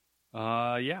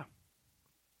one? Yeah.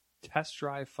 Test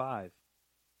Drive 5.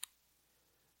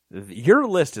 Your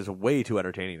list is way too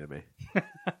entertaining to me.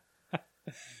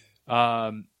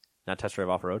 Not Test Drive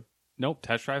Off-Road? Nope,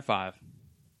 Test Drive 5.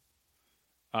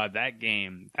 That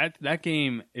game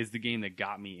is the game that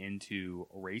got me into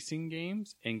racing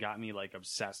games and got me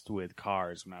obsessed with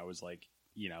cars when I was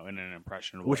in an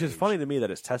impressionable Which is age. funny to me that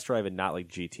it's Test Drive and not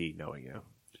GT, knowing you.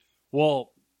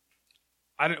 Well,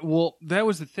 that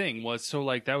was the thing.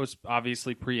 That was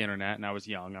obviously pre-internet, and I was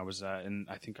young. I was I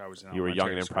think I was in. You were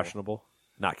young and impressionable,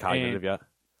 not cognitive yet.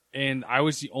 And I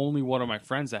was the only one of my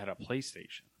friends that had a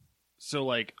PlayStation.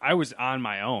 So, I was on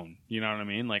my own, you know what I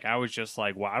mean? I was just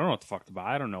well, I don't know what the fuck to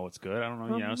buy. I don't know what's good. I don't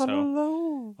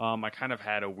know, So, I kind of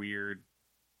had a weird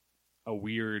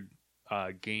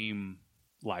game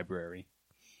library.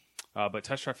 But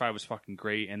Test Drive 5 was fucking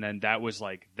great. And then that was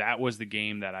the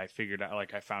game that I figured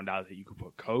out, I found out that you could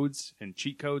put codes and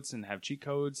cheat codes and have cheat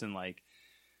codes. And,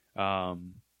 they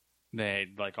had,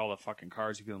 all the fucking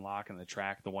cars you could unlock in the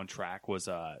track. The one track was,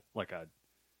 a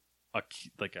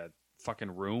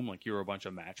fucking room. You were a bunch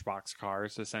of Matchbox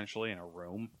cars essentially in a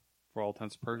room for all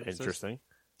intents and purposes. Interesting.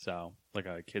 So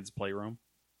a kid's playroom.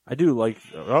 I do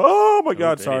oh my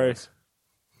god, sorry.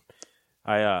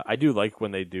 I do like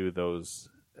when they do those.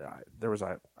 There was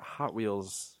a Hot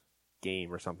Wheels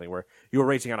game or something where you were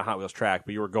racing on a Hot Wheels track,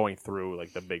 but you were going through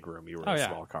the big room. You were in a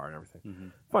small car and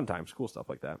everything. Fun times, cool stuff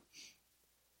like that.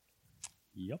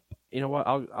 Yep. You know what?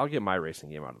 I'll get my racing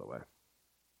game out of the way.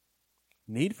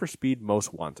 Need for Speed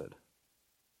Most Wanted.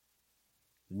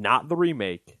 Not the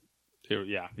remake.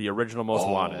 Yeah. The original Most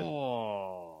Wanted.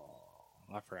 Oh,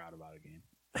 I forgot about a game.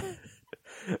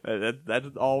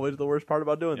 That's always the worst part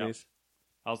about doing Yep. these.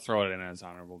 I'll throw it in as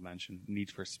honorable mention.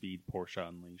 Need for Speed Porsche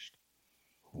Unleashed.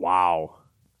 Wow.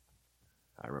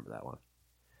 I remember that one.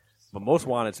 But Most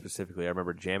Wanted specifically, I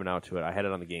remember jamming out to it. I had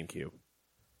it on the GameCube.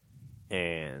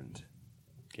 And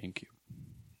GameCube.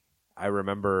 I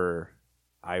remember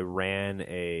I ran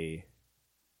a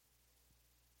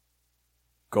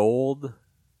gold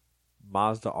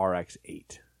Mazda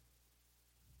RX-8.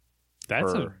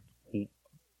 That's For- a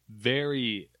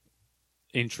very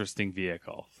interesting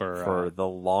vehicle for the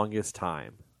longest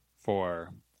time.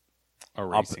 for a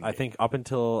racing. I think up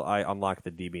until I unlocked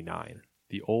the DB9.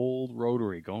 The old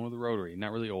rotary, going with the rotary.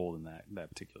 Not really old in that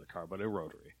particular car, but a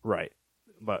rotary. Right.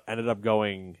 But ended up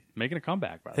going... Making a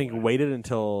comeback, by I think the way. waited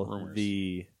until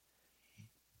Rumors.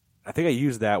 I think I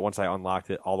used that once I unlocked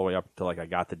it all the way up until like I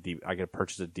could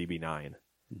purchase a DB9.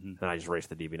 Mhm. And I just raced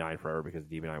the DB9 forever because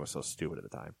the DB9 was so stupid at the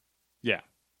time. Yeah.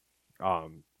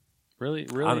 Really?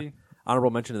 Honorable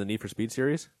mention in the Need for Speed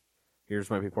series. Here's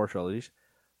my Porsche Unleashed.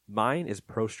 Mine is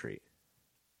Pro Street.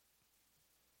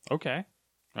 Okay.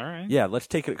 All right. Yeah, let's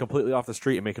take it completely off the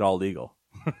street and make it all legal.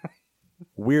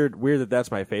 Weird that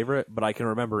that's my favorite, but I can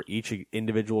remember each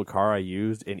individual car I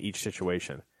used in each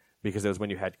situation because it was when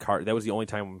you had car. That was the only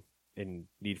time in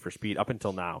Need for Speed up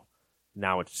until now.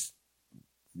 Now it's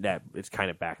kind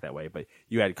of back that way, but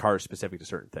you had cars specific to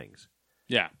certain things.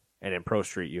 Yeah. And in Pro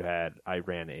Street, I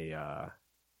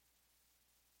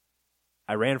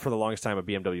ran for the longest time a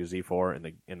BMW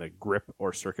Z4 in the grip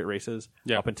or circuit races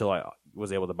up until I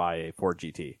was able to buy a Ford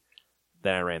GT.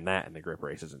 Then I ran that in the grip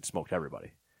races and smoked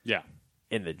everybody. Yeah.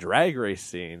 In the drag race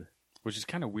scene, Which is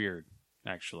kind of weird,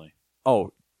 actually.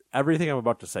 oh, everything I'm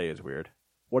about to say is weird.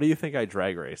 What do you think I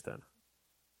drag raced in?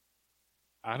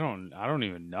 I don't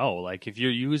even know. Like if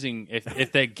you're using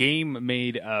if that game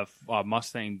made a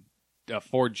Mustang a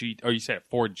Ford G or you said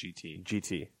Ford GT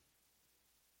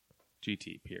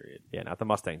period. Yeah, not the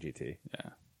Mustang GT. Yeah.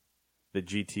 The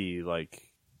GT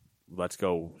like let's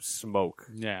go smoke.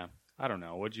 Yeah. I don't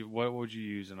know. What would you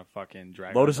use in a fucking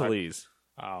drag Lotus race? Elise.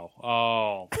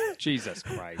 Oh, Jesus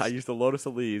Christ. I used the Lotus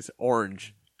Elise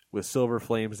orange with silver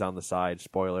flames down the side.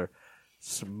 Spoiler.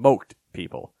 Smoked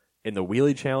people. In the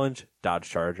wheelie challenge, Dodge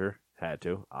Charger. Had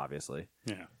to, obviously.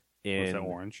 Yeah. Was it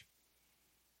orange?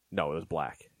 No, it was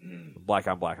black. Black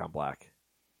on black on black.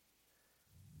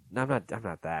 No, I'm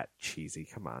not that cheesy.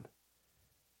 Come on.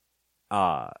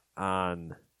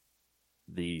 On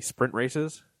the sprint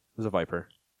races, it was a Viper.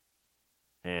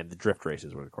 And the drift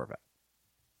races were the Corvette.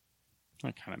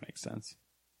 That kind of makes sense.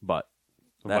 But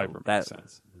The Viper makes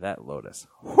sense. That Lotus.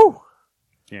 Whew!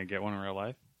 You gonna get one in real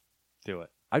life? Do it.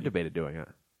 I've debated doing it.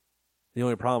 The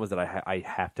only problem is that I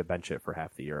have to bench it for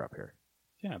half the year up here.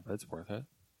 Yeah, but it's worth it.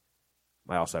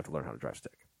 I also have to learn how to drive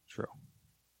stick. True.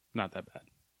 Not that bad.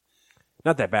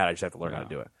 Not that bad. I just have to learn how to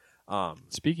do it.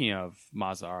 Speaking of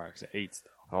Mazda RX-8s,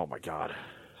 though. Oh, my God.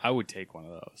 I would take one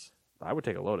of those. I would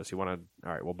take a Lotus. You want to?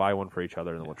 All right, we'll buy one for each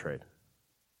other and then we'll trade.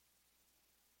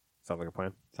 Sounds like a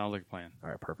plan? Sounds like a plan. All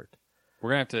right, perfect. We're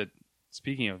going to have to,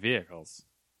 speaking of vehicles,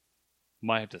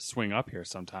 might have to swing up here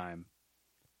sometime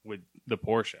with the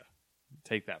Porsche.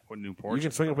 Take that new Porsche. You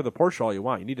can swing up with the Porsche all you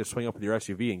want. You need to swing up with your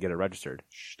SUV and get it registered.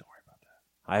 Shh, don't worry about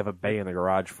that. I have a bay in the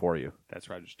garage for you. That's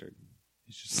registered.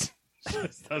 It's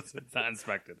not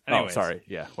inspected. Oh, Anyways, sorry.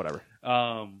 Yeah, whatever.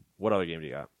 What other game do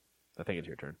you got? I think it's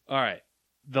your turn. All right.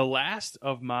 The last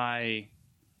of my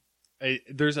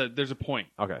there's a point.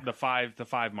 Okay. The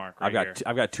five mark right here.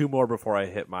 I've got two more before I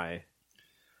hit my.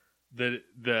 The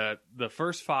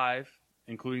first five,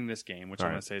 including this game, which All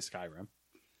I'm right. going to say Skyrim.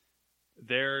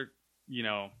 They're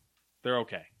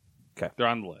okay. Okay. They're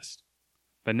on the list.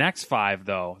 The next five,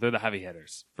 though, they're the heavy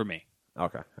hitters for me.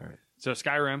 Okay. All right. So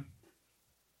Skyrim.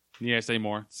 Need I say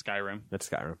more? Skyrim. It's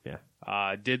Skyrim.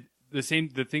 Yeah. Did the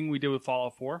thing we did with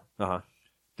Fallout 4.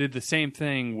 Did the same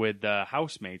thing with the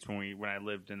housemates when I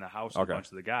lived in the house with a bunch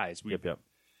of the guys. Yep.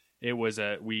 It was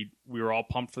we were all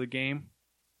pumped for the game.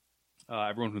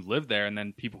 Everyone who lived there, and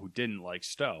then people who didn't, like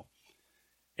Stowe.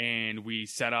 And we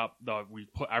set up we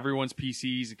put everyone's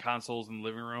PCs and consoles in the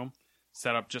living room,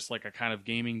 set up just like a kind of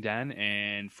gaming den,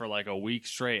 and for like a week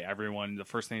straight, everyone, the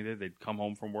first thing they did, they'd come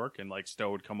home from work and like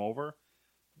Stowe would come over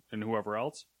and whoever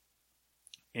else.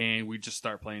 and we just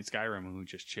start playing Skyrim, and we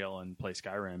just chill and play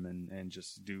Skyrim and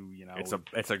just do,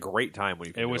 It's a great time when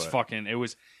you can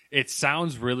it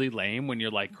sounds really lame when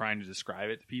you're like trying to describe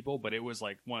it to people, but it was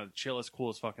like one of the chillest,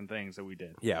 coolest fucking things that we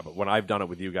did. Yeah, but when I've done it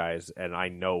with you guys and I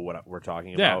know what we're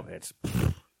talking about, it's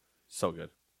so good.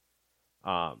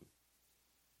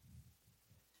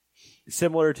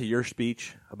 Similar to your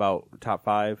speech about top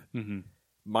 5,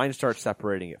 mine starts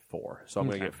separating at 4. So I'm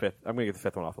going to get fifth. I'm going to get the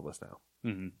 5th one off the list now.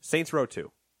 Mm-hmm. Saints Row 2.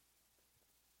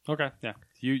 Okay, yeah,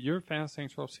 you're a fan of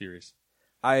Saints Row series.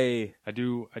 I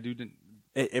do.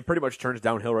 It pretty much turns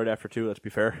downhill right after 2. Let's be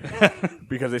fair,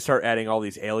 because they start adding all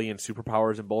these alien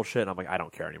superpowers and bullshit, and I'm like, I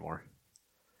don't care anymore.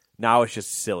 Now it's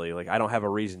just silly. Like, I don't have a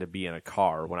reason to be in a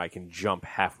car when I can jump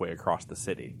halfway across the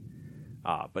city.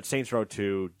 But Saints Row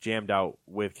 2 jammed out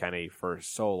with Kenny for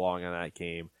so long on that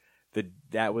game.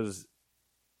 That was,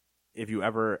 if you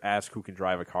ever ask who can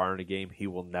drive a car in a game, he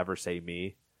will never say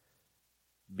me,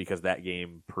 because that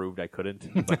game proved I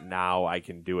couldn't. But now I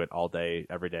can do it all day,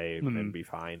 every day, and be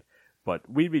fine. But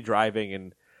we'd be driving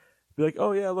and be like,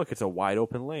 oh yeah, look, it's a wide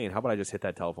open lane. How about I just hit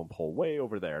that telephone pole way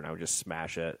over there, and I would just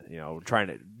smash it,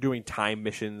 doing time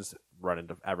missions, run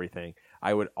into everything.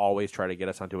 I would always try to get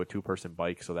us onto a 2-person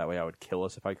bike, so that way I would kill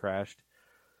us if I crashed.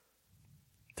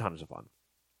 Tons of fun.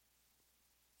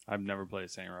 I've never played a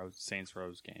Saints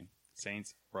Row game.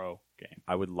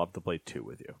 I would love to play 2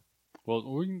 with you.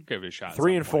 Well, we can give it a shot.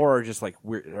 3 and 4 are just like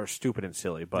weird, are stupid and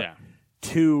silly, but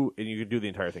 2, and you can do the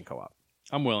entire thing co-op.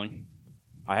 I'm willing.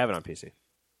 I have it on PC.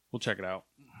 We'll check it out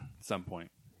at some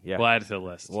point. Yeah, we'll add it to the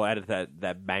list. We'll add it to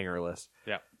that banger list.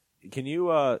 Yeah. Can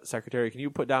you, Secretary? Can you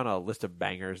put down a list of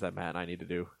bangers that Matt and I need to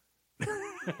do?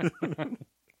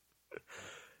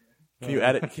 Can you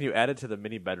add it to the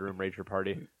mini bedroom rager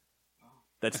party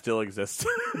that still exists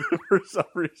for some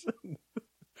reason?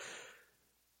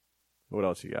 What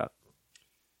else you got?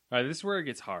 All right, this is where it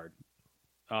gets hard.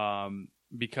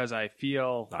 Because I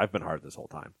feel I've been hard this whole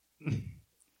time.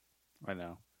 I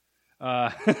know.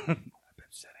 I've been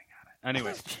sitting on it.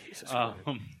 Anyways, Jesus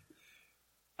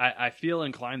I feel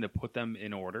inclined to put them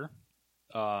in order,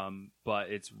 but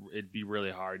it'd be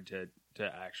really hard to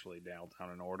actually nail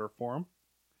down an order for them.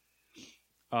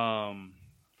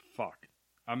 Fuck.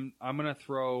 I'm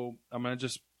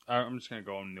just gonna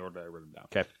go in the order that I wrote them down.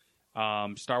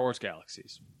 Okay. Star Wars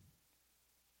Galaxies.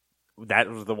 That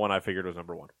was the one I figured was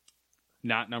number 1.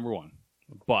 Not number 1,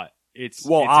 but it's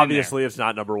obviously it's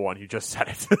not number 1. You just said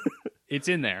it. It's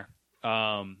in there.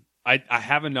 I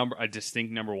have a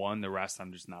distinct number 1. The rest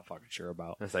I'm just not fucking sure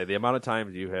about. I say the amount of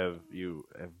times you have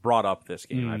brought up this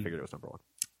game, I figured it was number 1.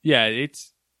 Yeah,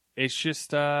 it's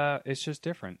just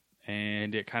different,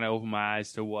 and it kind of opened my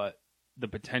eyes to what the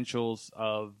potentials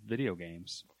of video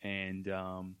games, and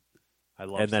I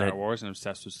love Star Wars and I'm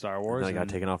obsessed with Star Wars. And I got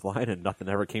taken offline, and nothing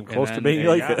ever came close to being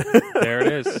like it. There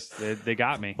it is. They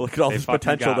got me. Look at all this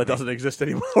potential that doesn't exist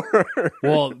anymore.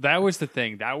 Well, that was the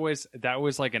thing. That was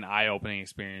like an eye-opening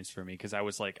experience for me, because I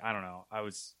was like, I don't know. I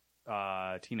was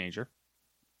a teenager.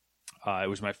 It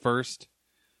was my first.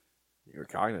 You were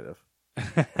cognitive.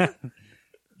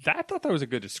 I thought that was a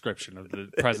good description of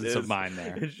the presence of mind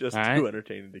there. It's just too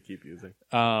entertaining to keep using.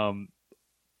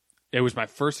 It was my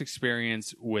first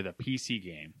experience with a PC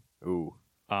game. Ooh.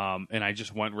 And I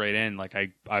just went right in. Like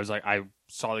I was like, I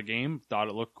saw the game, thought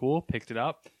it looked cool, picked it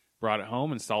up, brought it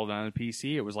home, installed it on the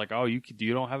PC. It was like, oh, you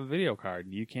don't have a video card.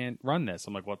 You can't run this.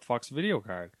 I'm like, what the fuck's a video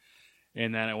card?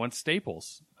 And then I went to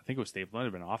Staples. I think it was Staples. It might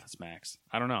have been Office Max.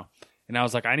 I don't know. And I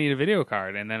was like, I need a video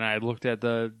card. And then I looked at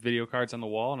the video cards on the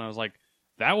wall, and I was like,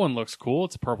 that one looks cool.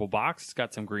 It's a purple box. It's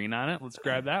got some green on it. Let's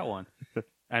grab that one.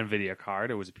 NVIDIA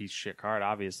card. It was a piece of shit card,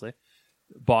 obviously.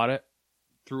 Bought it,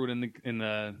 threw it in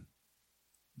the.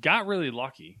 Got really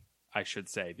lucky, I should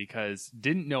say, because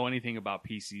didn't know anything about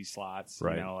PC slots.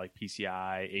 Right. Like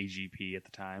PCI, AGP at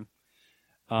the time.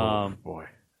 Oh boy.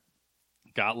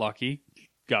 Got lucky.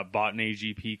 Bought an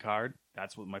AGP card.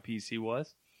 That's what my PC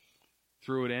was.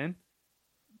 Threw it in.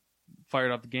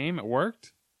 Fired up the game. It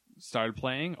worked. Started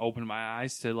playing. Opened my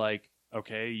eyes to like,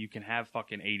 okay, you can have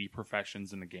fucking 80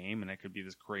 professions in the game, and it could be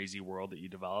this crazy world that you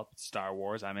develop. It's Star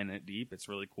Wars. I'm in it deep. It's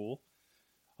really cool.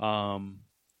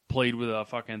 Played with a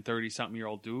fucking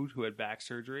 30-something-year-old dude who had back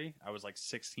surgery. I was like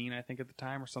 16, I think, at the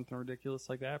time, or something ridiculous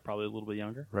like that. Probably a little bit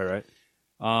younger. Right.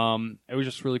 It was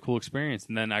just a really cool experience.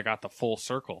 And then I got the full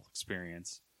circle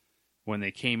experience when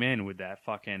they came in with that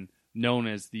fucking, known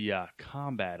as the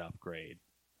combat upgrade.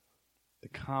 The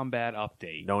combat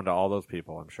update. Known to all those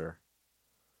people, I'm sure.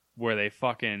 Where they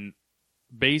fucking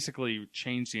basically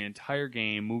changed the entire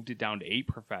game, moved it down to 8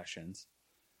 professions,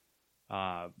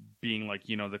 being like,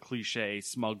 the cliche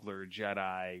smuggler,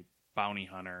 Jedi, bounty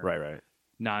hunter. Right.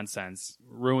 nonsense,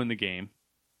 ruin the game,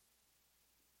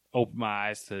 open my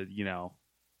eyes to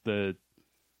the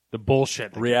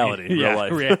bullshit, Reality, real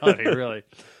life. reality, really.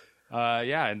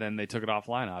 And then they took it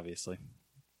offline, obviously.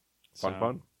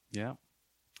 Fun. Yeah.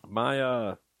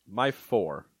 My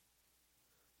 4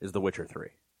 is The Witcher 3.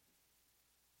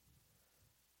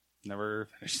 Never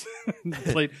finished.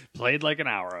 played like an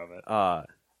hour of it.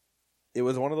 It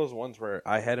was one of those ones where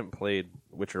I hadn't played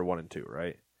Witcher 1 and 2,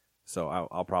 right? So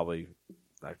I'll probably,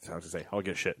 I was going to say, I'll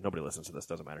get shit. Nobody listens to this,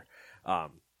 doesn't matter.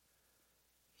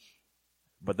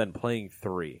 But then playing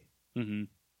 3, man,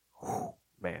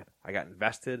 I got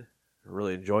invested,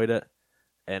 really enjoyed it,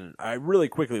 and I really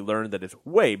quickly learned that it's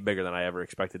way bigger than I ever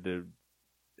expected to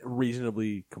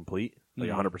reasonably complete,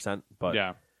 like 100%.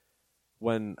 But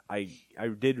when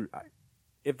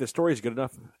if the story is good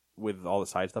enough with all the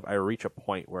side stuff, I reach a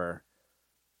point where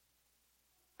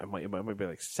it might be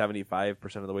like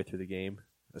 75% of the way through the game,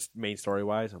 main story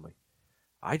wise. I'm like,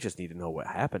 I just need to know what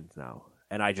happens now,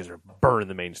 and I just burn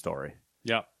the main story.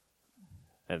 Yep.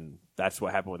 And that's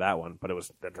what happened with that one, but it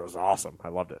was awesome. I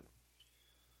loved it.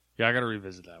 Yeah, I got to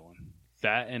revisit that one.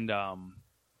 That and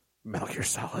Metal Gear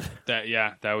Solid.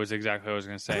 That was exactly what I was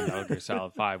going to say. Metal Gear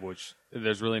Solid 5, which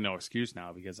there's really no excuse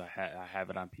now because I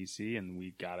have it on PC and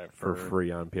we got it for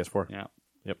free on PS4. Yeah.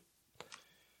 Yep.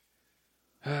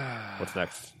 What's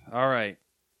next? All right.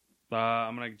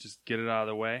 I'm going to just get it out of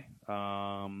the way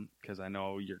because I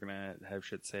know you're going to have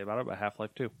shit to say about it, but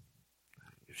Half-Life 2.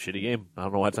 Shitty game. I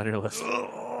don't know what's on your list.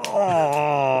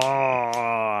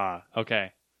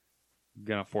 Okay. I'm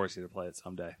going to force you to play it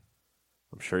someday.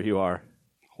 I'm sure you are.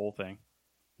 Whole thing.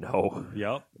 No.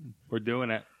 Yep. We're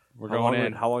doing it. We're how going long,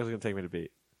 in. How long is it going to take me to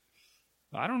beat?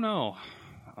 I don't know.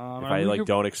 If I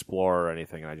don't explore or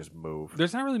anything and I just move.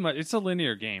 There's not really much. It's a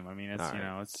linear game. I mean, it's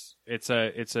right. It's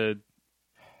a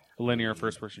linear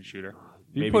first person shooter.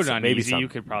 If you Maybe put it on easy, you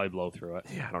could probably blow through it.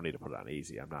 Yeah, I don't need to put it on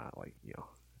easy. I'm not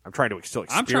I'm trying to still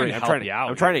experience. I'm trying to help you out.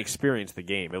 I'm trying to experience the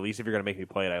game. At least if you're going to make me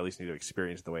play it, I at least need to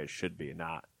experience the way it should be and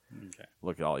not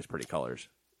look at all these pretty colors.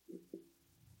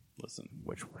 Listen,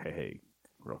 which hey,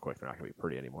 real quick, they're not going to be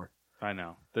pretty anymore. I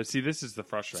know. See, this is the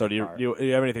frustrating part. So do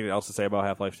you have anything else to say about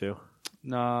Half-Life 2?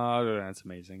 No, that's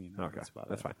amazing. Okay, that's fine.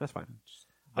 That's fine.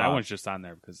 That one's just on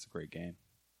there because it's a great game.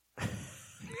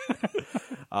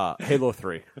 Halo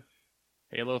 3.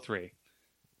 Halo 3.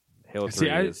 Halo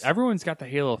 3 everyone's got the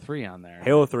Halo 3 on there.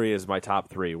 Halo 3 is my top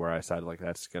 3 where I said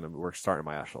we're starting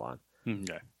my echelon.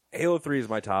 Okay. Halo 3 is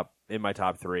my top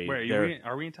 3. Wait,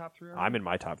 are we in top 3 already? I'm in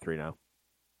my top 3 now.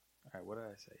 All right, what did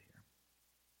I say here?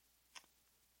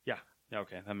 Yeah,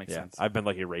 okay, that makes sense. I've been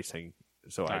erasing,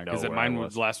 so I know where mine I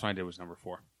was. The last one I did was number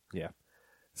 4. Yeah.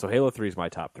 So Halo 3 is my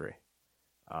top 3.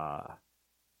 I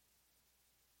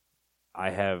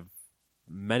have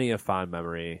many a fond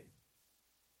memory.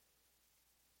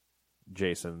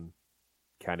 Jason,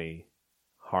 Kenny,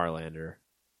 Harlander,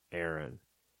 Aaron,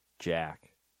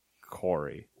 Jack,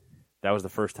 Corey. That was the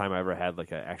first time I ever had an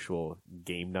actual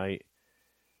game night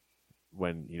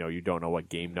when, you don't know what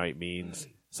game night means.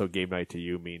 So game night to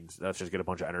you means let's just get a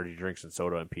bunch of energy drinks and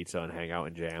soda and pizza and hang out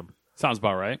and jam. Sounds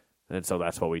about right. And so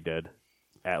that's what we did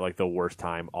at the worst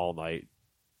time all night.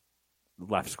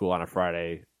 Left school on a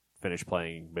Friday, finished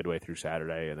playing midway through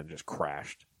Saturday, and then just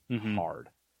crashed hard.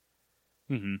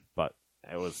 Mm-hmm. But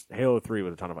Halo 3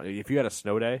 was a ton of fun. If you had a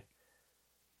snow day,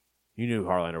 you knew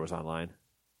Harlander was online.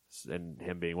 And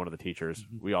him being one of the teachers,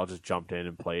 we all just jumped in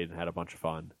and played and had a bunch of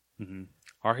fun. Mm-hmm.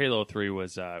 Our Halo 3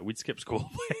 was, we'd skip school.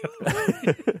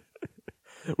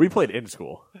 We played in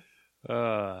school.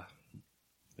 Yeah,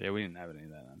 we didn't have any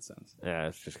of that nonsense. Yeah,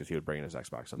 it's just because he would bring in his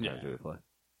Xbox sometimes we would play.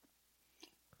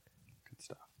 Good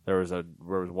stuff. There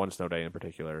was one snow day in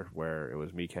particular where it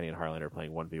was me, Kenny, and Harlander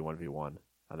playing 1v1v1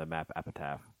 on the map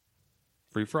Epitaph.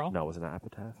 Free for all? No, wasn't that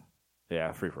Epitaph?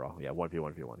 Yeah, free for all. Yeah,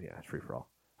 1v1v1. Yeah, it's free for all.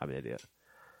 I'm an idiot.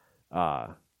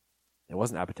 It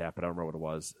wasn't Epitaph, but I don't remember what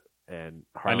it was. And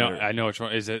Harlander, I know which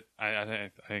one. Is it? I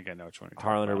think I know which one.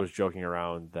 Harlander was joking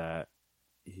around that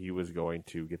he was going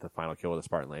to get the final kill with a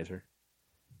Spartan laser.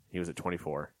 He was at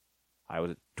 24. I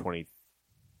was at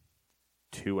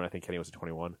 22, and I think Kenny was at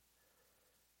 21.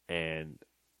 And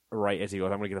right as he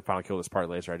goes, I'm going to get the final kill with a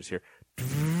Spartan laser, I just hear,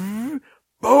 boom!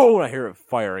 I hear it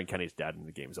fire, and Kenny's dead, and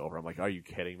the game's over. I'm like, are you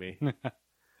kidding me?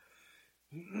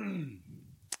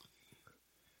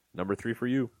 Number 3 for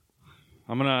you.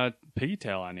 I'm going to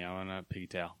piggytail on you.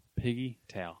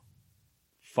 Piggytail.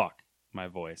 Fuck. My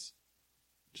voice.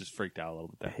 Just freaked out a little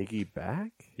bit there.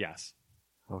 Piggyback? Yes.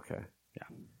 Okay. Yeah.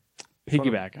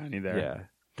 Piggyback on you there. Yeah.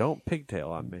 Don't pigtail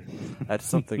on me. That's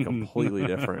something completely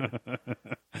different.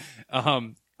 I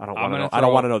don't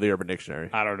want to know the Urban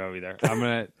Dictionary. I don't know either. I'm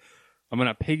going to I'm going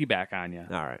to piggyback on you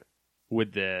All right.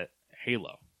 with the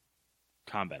Halo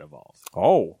Combat Evolved.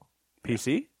 Oh,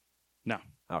 PC? No,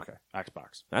 Okay.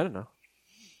 Xbox. I don't know.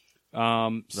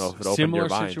 If it opened similar your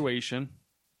mind. situation.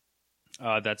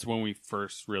 That's when we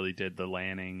first really did the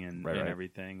LANing and Right.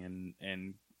 everything,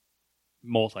 and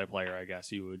multiplayer, I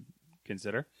guess you would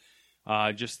consider.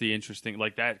 Just the interesting,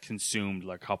 like that consumed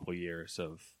like a couple years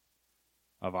of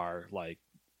our like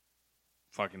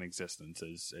fucking existence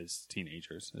as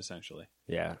teenagers, essentially.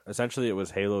 Yeah. Essentially, it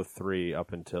was Halo 3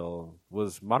 up until...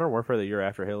 Was Modern Warfare the year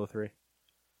after Halo 3? It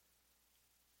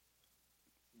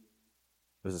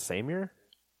was the same year?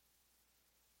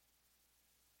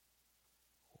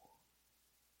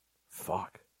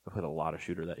 Fuck. I played a lot of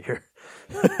shooter that year.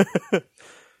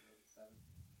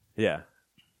 Yeah.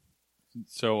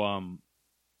 So,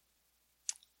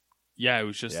 yeah, it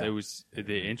was just Yeah. it was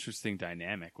the interesting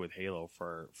dynamic with Halo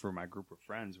for my group of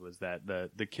friends was that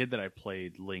the kid that I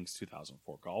played Lynx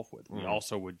 2004 golf with, we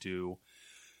also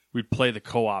we'd play the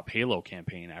co-op Halo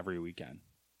campaign every weekend.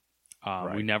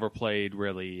 We never played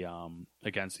really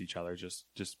against each other,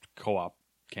 just co-op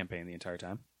campaign the entire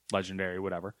time, legendary,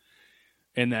 whatever.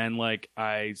 And then, like,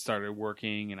 I started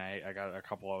working, and I got a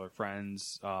couple other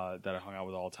friends that I hung out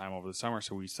with all the time over the summer,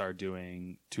 so we started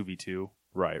doing 2v2.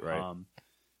 Right.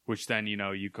 Which then,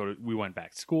 we went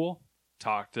back to school,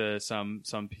 talked to some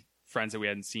friends that we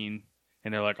hadn't seen,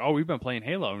 and they're like, oh, we've been playing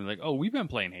Halo. And we're like, oh, we've been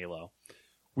playing Halo.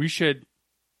 We should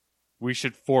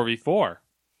 4v4.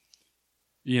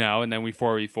 And then we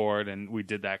 4v4'd, and we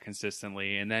did that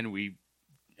consistently, and then we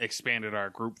expanded our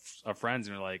group of friends,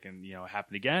 and we're like, and it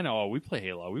happened again. Oh, we play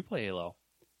Halo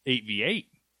 8v8,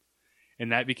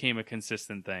 and that became a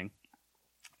consistent thing.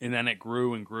 And then it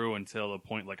grew and grew until the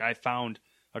point, like, I found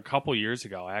a couple years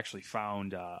ago, I actually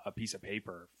found a piece of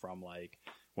paper from like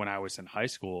when I was in high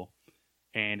school,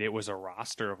 and it was a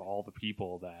roster of all the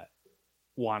people that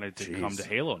wanted to come to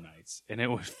Halo nights, and it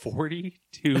was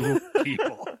 42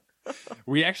 people.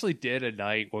 We actually did a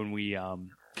night when we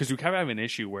because we kept having an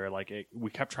issue where like we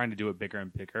kept trying to do it bigger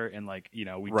and bigger, and like we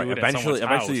do it at someone's house.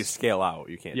 Eventually you scale out.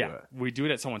 You can't do it. We do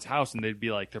it at someone's house, and they'd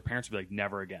be like, their parents would be like,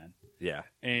 never again. Yeah.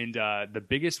 And the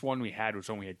biggest one we had was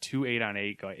when we had 2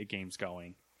 8-on-8 games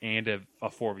going and a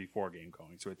 4v4 game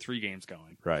going. So we had 3 games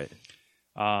going. Right.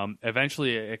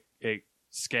 Eventually it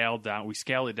scaled down. We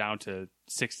scaled it down to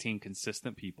 16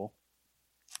 consistent people,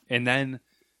 and then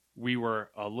we were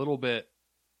a little bit.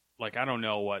 Like, I don't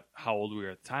know how old we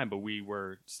were at the time, but we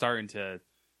were starting to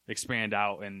expand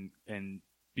out and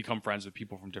become friends with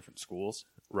people from different schools.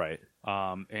 Right.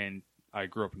 And I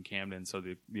grew up in Camden, so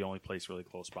the only place really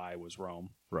close by was Rome.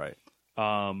 Right.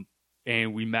 And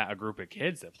we met a group of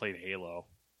kids that played Halo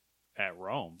at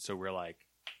Rome. So we're like,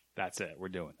 that's it. We're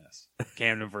doing this.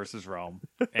 Camden versus Rome.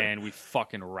 And we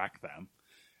fucking wrecked them.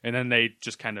 And then they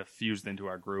just kind of fused into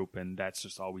our group, and that's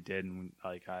just all we did. And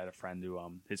like, I had a friend who,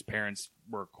 his parents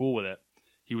were cool with it.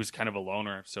 He was kind of a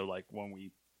loner, so like when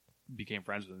we became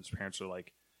friends with him, his parents were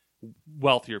like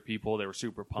wealthier people. They were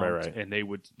super pumped, and they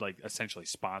would like essentially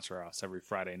sponsor us every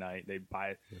Friday night.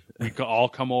 We'd all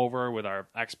come over with our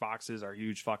Xboxes, our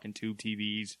huge fucking tube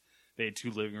TVs. They had 2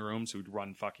 living rooms, so we'd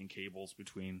run fucking cables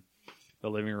between the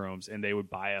living rooms, and they would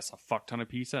buy us a fuck ton of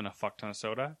pizza and a fuck ton of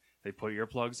soda. They'd put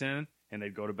earplugs in, and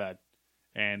they'd go to bed,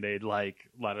 and they'd like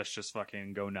let us just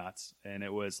fucking go nuts. And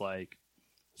it was like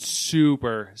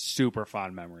super, super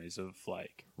fond memories of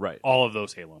like all of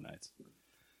those Halo nights.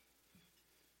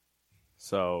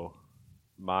 So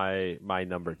my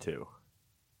number 2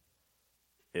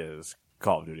 is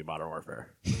Call of Duty Modern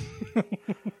Warfare.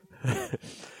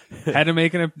 Had to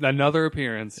make another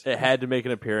appearance. It had to make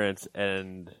an appearance,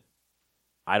 and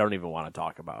I don't even want to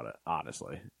talk about it,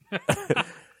 honestly.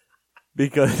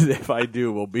 Because if I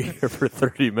do, we'll be here for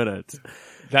 30 minutes.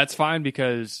 That's fine,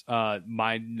 because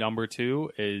my number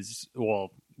 2 is, well,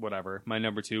 whatever. My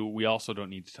number 2, we also don't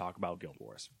need to talk about Guild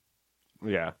Wars.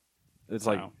 Yeah. It's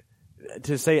like,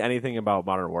 to say anything about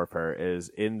Modern Warfare is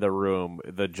in the room,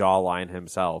 the jawline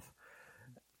himself.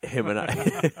 Him and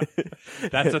I.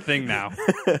 That's a thing now.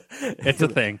 It's a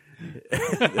thing.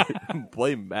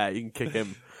 Blame Matt. You can kick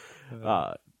him.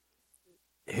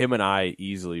 Him and I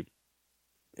easily,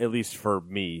 at least for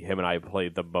me, him and I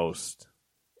played the most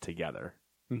together.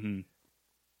 Mm-hmm.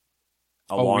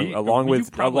 Along with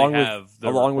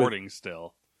the recording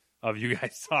still of you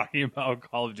guys talking about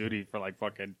Call of Duty for like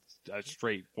fucking a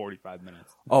straight 45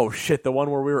 minutes. Oh shit, the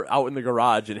one where we were out in the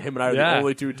garage and him and I were the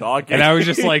only 2 talking. And I was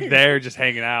just like there, just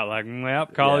hanging out, like,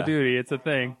 yep, Call of Duty, it's a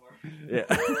thing. Yeah.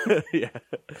 Yeah.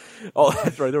 Oh,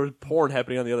 that's right. There was porn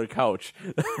happening on the other couch.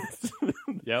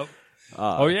 Yep.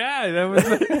 Oh yeah, that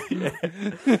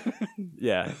was.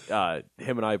 Yeah,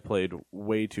 him and I played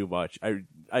way too much.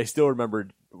 I still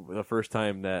remembered the first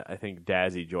time that I think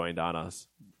Dazzy joined on us.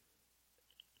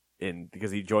 Because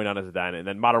he joined on us then, and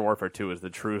then Modern Warfare 2 is the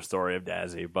true story of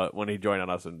Dazzy. But when he joined on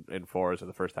us in 4 was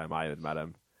the first time I had met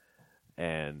him,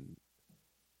 and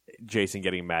Jason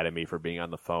getting mad at me for being on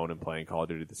the phone and playing Call of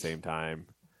Duty at the same time,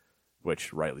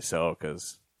 which rightly so,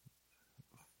 because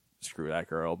screw that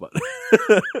girl. But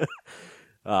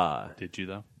Did you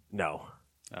though? no,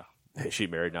 Oh. is she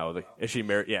married now? Is she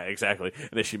married? Yeah, exactly.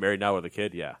 And is she married now with a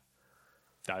kid? Yeah,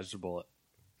 Dodged a bullet.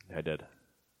 I did.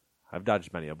 I've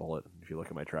dodged many a bullet if you look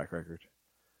at my track record.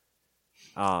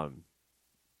 But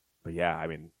yeah, I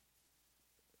mean,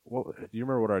 do you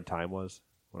remember what our time was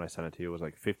when I sent it to you? It was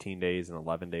like 15 days and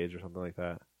 11 days or something like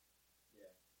that.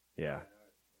 Yeah.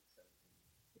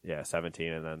 Yeah,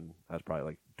 17, and then that's probably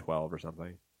like 12 or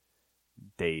something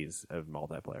days of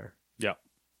multiplayer. Yep.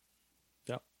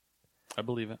 I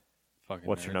believe it. Fucking.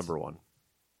 What's nerds. your number one?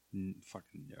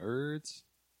 Fucking nerds.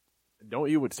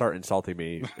 Don't you would start insulting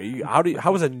me? How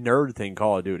is a nerd thing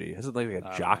Call of Duty? Is it like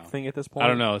a jock thing at this point? I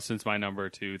don't know. Since my number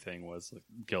 2 thing was like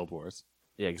Guild Wars.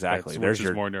 Yeah, exactly. Which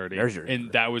is more nerdy. There's your,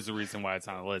 and that was the reason why it's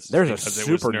on the list. There's a because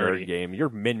super it was nerdy nerd game. You're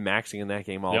min-maxing in that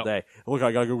game all Yep. day. Look,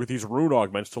 I gotta go with these rune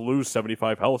augments to lose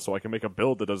 75 health so I can make a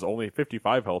build that does only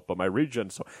 55 health, but my regen.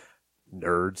 So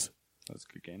nerds. That's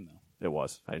a good game though. It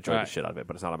was. I enjoyed All right. the shit out of it,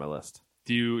 but it's not on my list.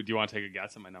 Do you want to take a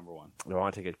guess at my number 1? Do I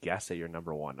want to take a guess at your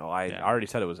number one? No, I Yeah. already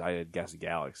said it was. I had guessed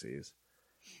Galaxies,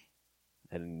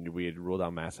 and we had ruled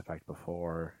out Mass Effect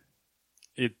before.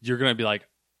 You're gonna be like,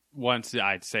 once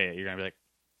I'd say it, you're gonna be like,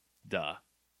 duh.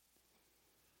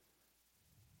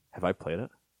 Have I played it?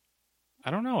 I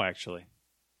don't know actually.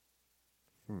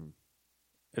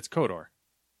 It's KOTOR.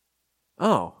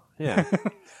 Oh, yeah.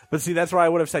 But see, that's why I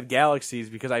would have said Galaxies,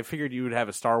 because I figured you would have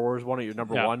a Star Wars one at your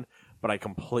number Yeah. one, but I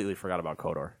completely forgot about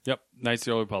KOTOR. Yep, Knights of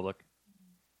the Old Republic.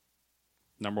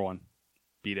 Number 1.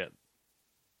 Beat it.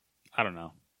 I don't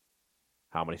know.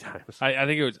 How many times? I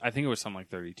think it was something like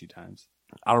 32 times.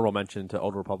 Honorable mention to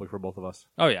Old Republic for both of us.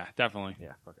 Oh yeah, definitely.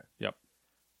 Yeah, okay. Yep.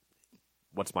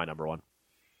 What's my number one?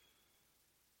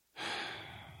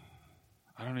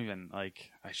 I don't even I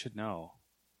should know.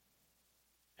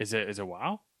 Is it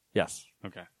WoW? Yes.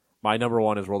 Okay. My number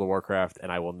one is World of Warcraft,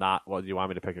 and I will not. Well, do you want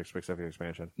me to pick a specific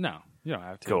expansion? No, you don't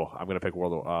have to. Cool. I'm going to pick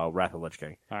Wrath of Lich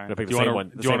King. All right. I'm going to pick Do the you same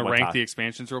want one. to rank Todd. the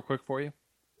expansions real quick for you?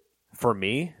 For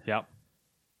me? Yep.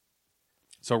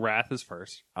 So Wrath is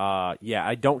first. Yeah,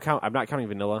 I don't count. I'm not counting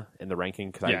Vanilla in the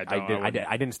ranking because Yeah,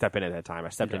 I didn't step in at that time. I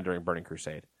stepped in during Burning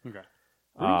Crusade. Okay.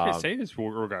 Burning Crusade is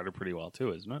regarded pretty well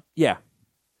too, isn't it? Yeah,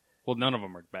 Well, none of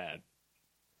them are bad.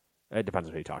 it depends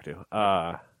on who you talk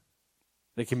to.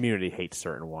 The community hates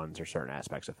certain ones or certain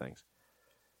aspects of things.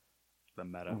 The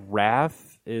meta.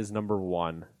 Wrath is number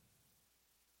one.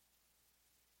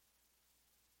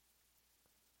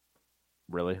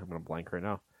 Really? I'm going to blank right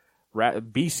now.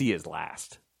 BC is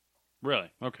last.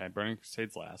 Really? Okay. Burning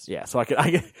Crusade's last. Yeah, so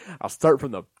I'll start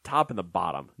from the top and the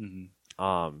bottom.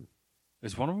 Mm-hmm.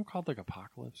 Is one of them called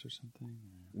Apocalypse or something?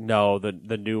 No, the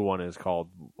new one is called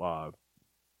War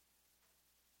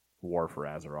for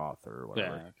Azeroth or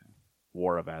whatever. Yeah. Okay.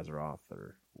 War of Azeroth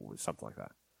or something like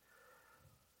that.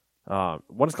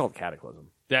 One is called Cataclysm.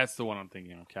 That's the one I'm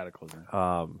thinking of. Cataclysm.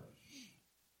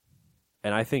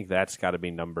 And I think that's got to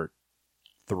be number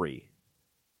 3.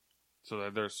 So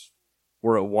there's.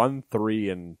 We're at 1, 3,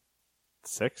 and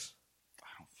 6. I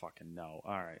don't fucking know.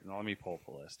 All right, now let me pull up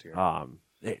the list here.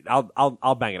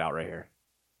 I'll bang it out right here.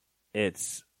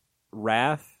 It's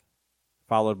Wrath,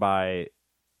 followed by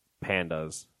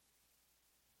Pandas,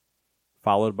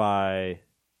 followed by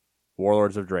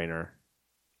Warlords of Draenor,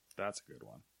 That's a good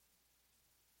one.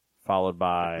 followed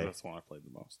by. That's the one I played the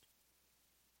most.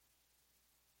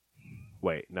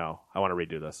 Wait, no, I want to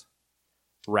redo this.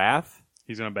 Wrath.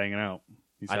 He's gonna bang it out.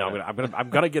 I know. I'm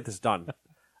gonna get this done.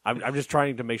 I'm just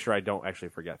trying to make sure I don't actually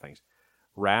forget things.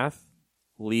 Wrath,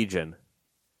 Legion,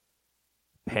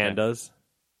 Pandas,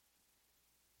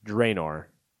 Draenor,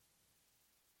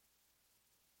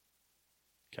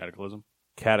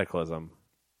 Cataclysm,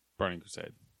 Burning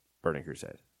Crusade. Burning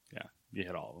Crusade. Yeah, you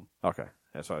hit all of them. Okay,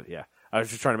 that's what. Yeah, I was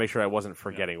just trying to make sure I wasn't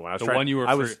forgetting one. I was The trying, one you were.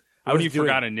 I was. The I one was you doing,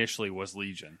 forgot initially was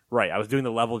Legion. Right, I was doing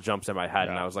the level jumps in my head,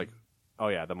 and Yeah. I was like, "Oh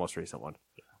yeah, the most recent one."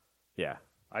 Yeah,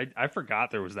 I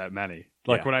forgot there was that many.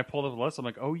 Like Yeah. when I pulled up the list, I'm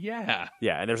like, oh yeah,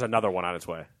 yeah, and there's another one on its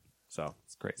way. So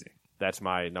it's crazy. that's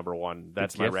my number one.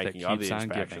 That's my gift that ranking of the keeps on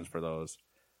expansions giving. for those.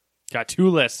 Got 2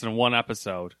 lists in one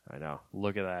episode. I know,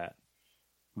 Look at that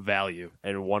value.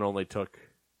 and one only took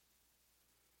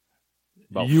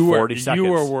About you 40 seconds.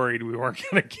 You were worried we weren't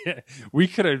going to get. We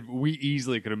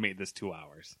easily could have made this 2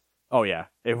 hours. Oh yeah,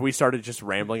 if we started just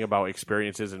rambling about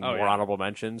experiences and more honorable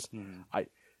mentions, I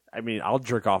mean, I'll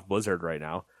jerk off Blizzard right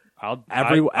now. I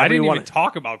didn't even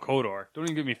talk about KOTOR. Don't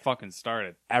even get me fucking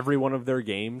started. Every one of their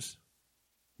games,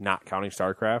 not counting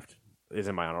StarCraft, is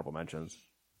in my honorable mentions.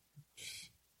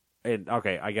 And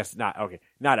okay, I guess not. Okay,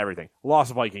 not everything.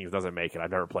 Lost Vikings doesn't make it.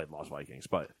 I've never played Lost Vikings,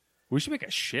 but we should make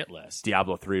a shit list.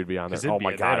 Diablo 3 would be on there. Oh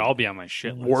my god, they'd all be on my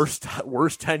shit list.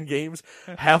 Worst 10 games.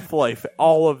 Half-Life,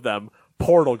 all of them.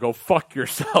 Portal, go fuck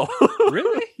yourself.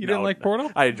 Really? You didn't like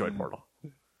Portal? I enjoyed Portal,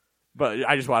 but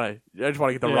I just want to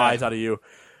get the rise out of you.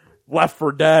 Left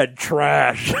 4 Dead,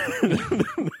 trash.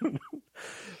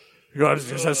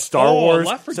 It says Star Wars.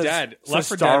 Left 4 Dead. Left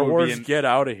 4 Star Dead Wars. Get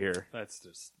out of here. That's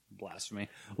just blasphemy.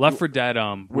 Left 4 Dead.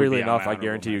 Weirdly enough, I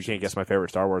guarantee you can't guess my favorite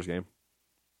Star Wars game.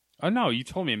 Oh no, you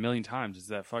told me a million times. Is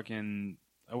that fucking?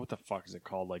 Oh, what the fuck is it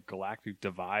called? Like Galactic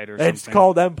Divide or something? It's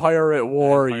called Empire at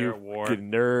War. Empire at War.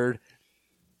 Fucking nerd.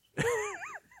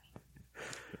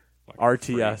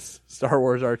 RTS. Freak. Star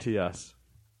Wars RTS.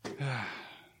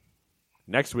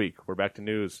 Next week, we're back to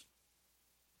news.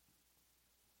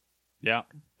 Yeah.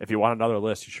 If you want another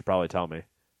list, you should probably tell me.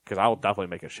 Because I will definitely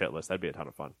make a shit list. That'd be a ton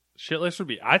of fun. Shit list would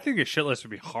be... I think a shit list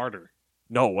would be harder.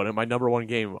 No, one of my number one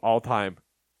game all time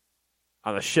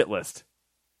on the shit list.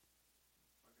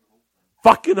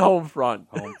 Fucking Homefront.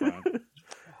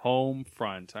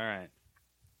 Homefront. All right.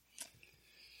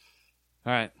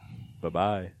 All right.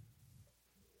 Bye-bye.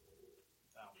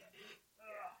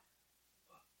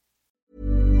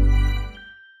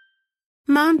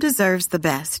 Mom deserves the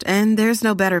best, and there's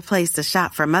no better place to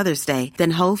shop for Mother's Day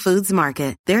than Whole Foods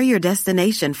Market. They're your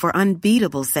destination for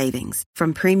unbeatable savings,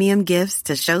 from premium gifts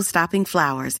to show-stopping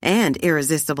flowers and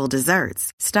irresistible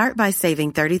desserts. Start by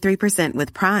saving 33%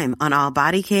 with Prime on all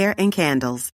body care and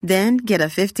candles. Then get a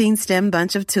 15-stem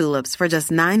bunch of tulips for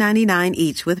just $9.99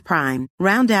 each with Prime.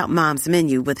 Round out Mom's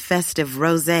menu with festive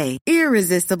rosé,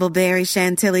 irresistible berry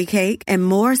chantilly cake, and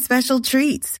more special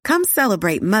treats. Come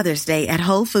celebrate Mother's Day at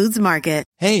Whole Foods Market.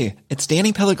 Hey, it's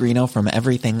Danny Pellegrino from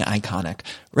Everything Iconic.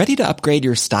 Ready to upgrade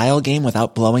your style game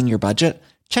without blowing your budget?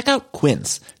 Check out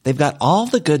Quince. They've got all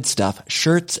the good stuff,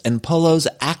 shirts and polos,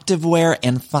 activewear,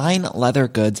 and fine leather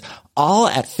goods, all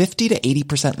at 50 to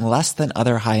 80% less than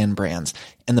other high-end brands.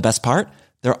 And the best part?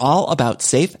 They're all about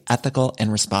safe, ethical,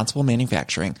 and responsible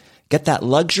manufacturing. Get that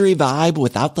luxury vibe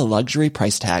without the luxury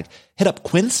price tag. Hit up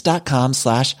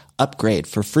quince.com/upgrade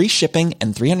for free shipping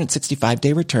and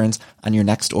 365-day returns on your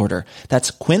next order.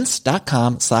 That's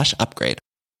quince.com/upgrade.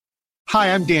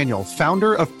 Hi, I'm Daniel,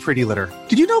 founder of Pretty Litter.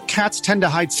 Did you know cats tend to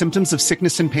hide symptoms of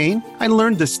sickness and pain? I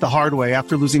learned this the hard way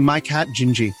after losing my cat,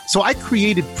 Gingy. So I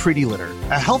created Pretty Litter,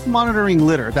 a health monitoring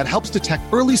litter that helps detect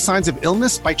early signs of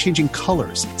illness by changing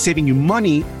colors, saving you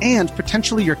money and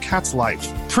potentially your cat's life.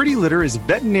 Pretty Litter is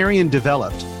veterinarian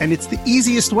developed, and it's the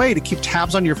easiest way to keep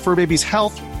tabs on your fur baby's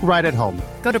health right at home.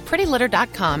 Go to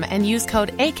prettylitter.com and use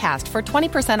code ACAST for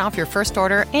 20% off your first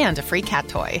order and a free cat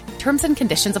toy. Terms and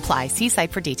conditions apply. See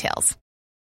site for details.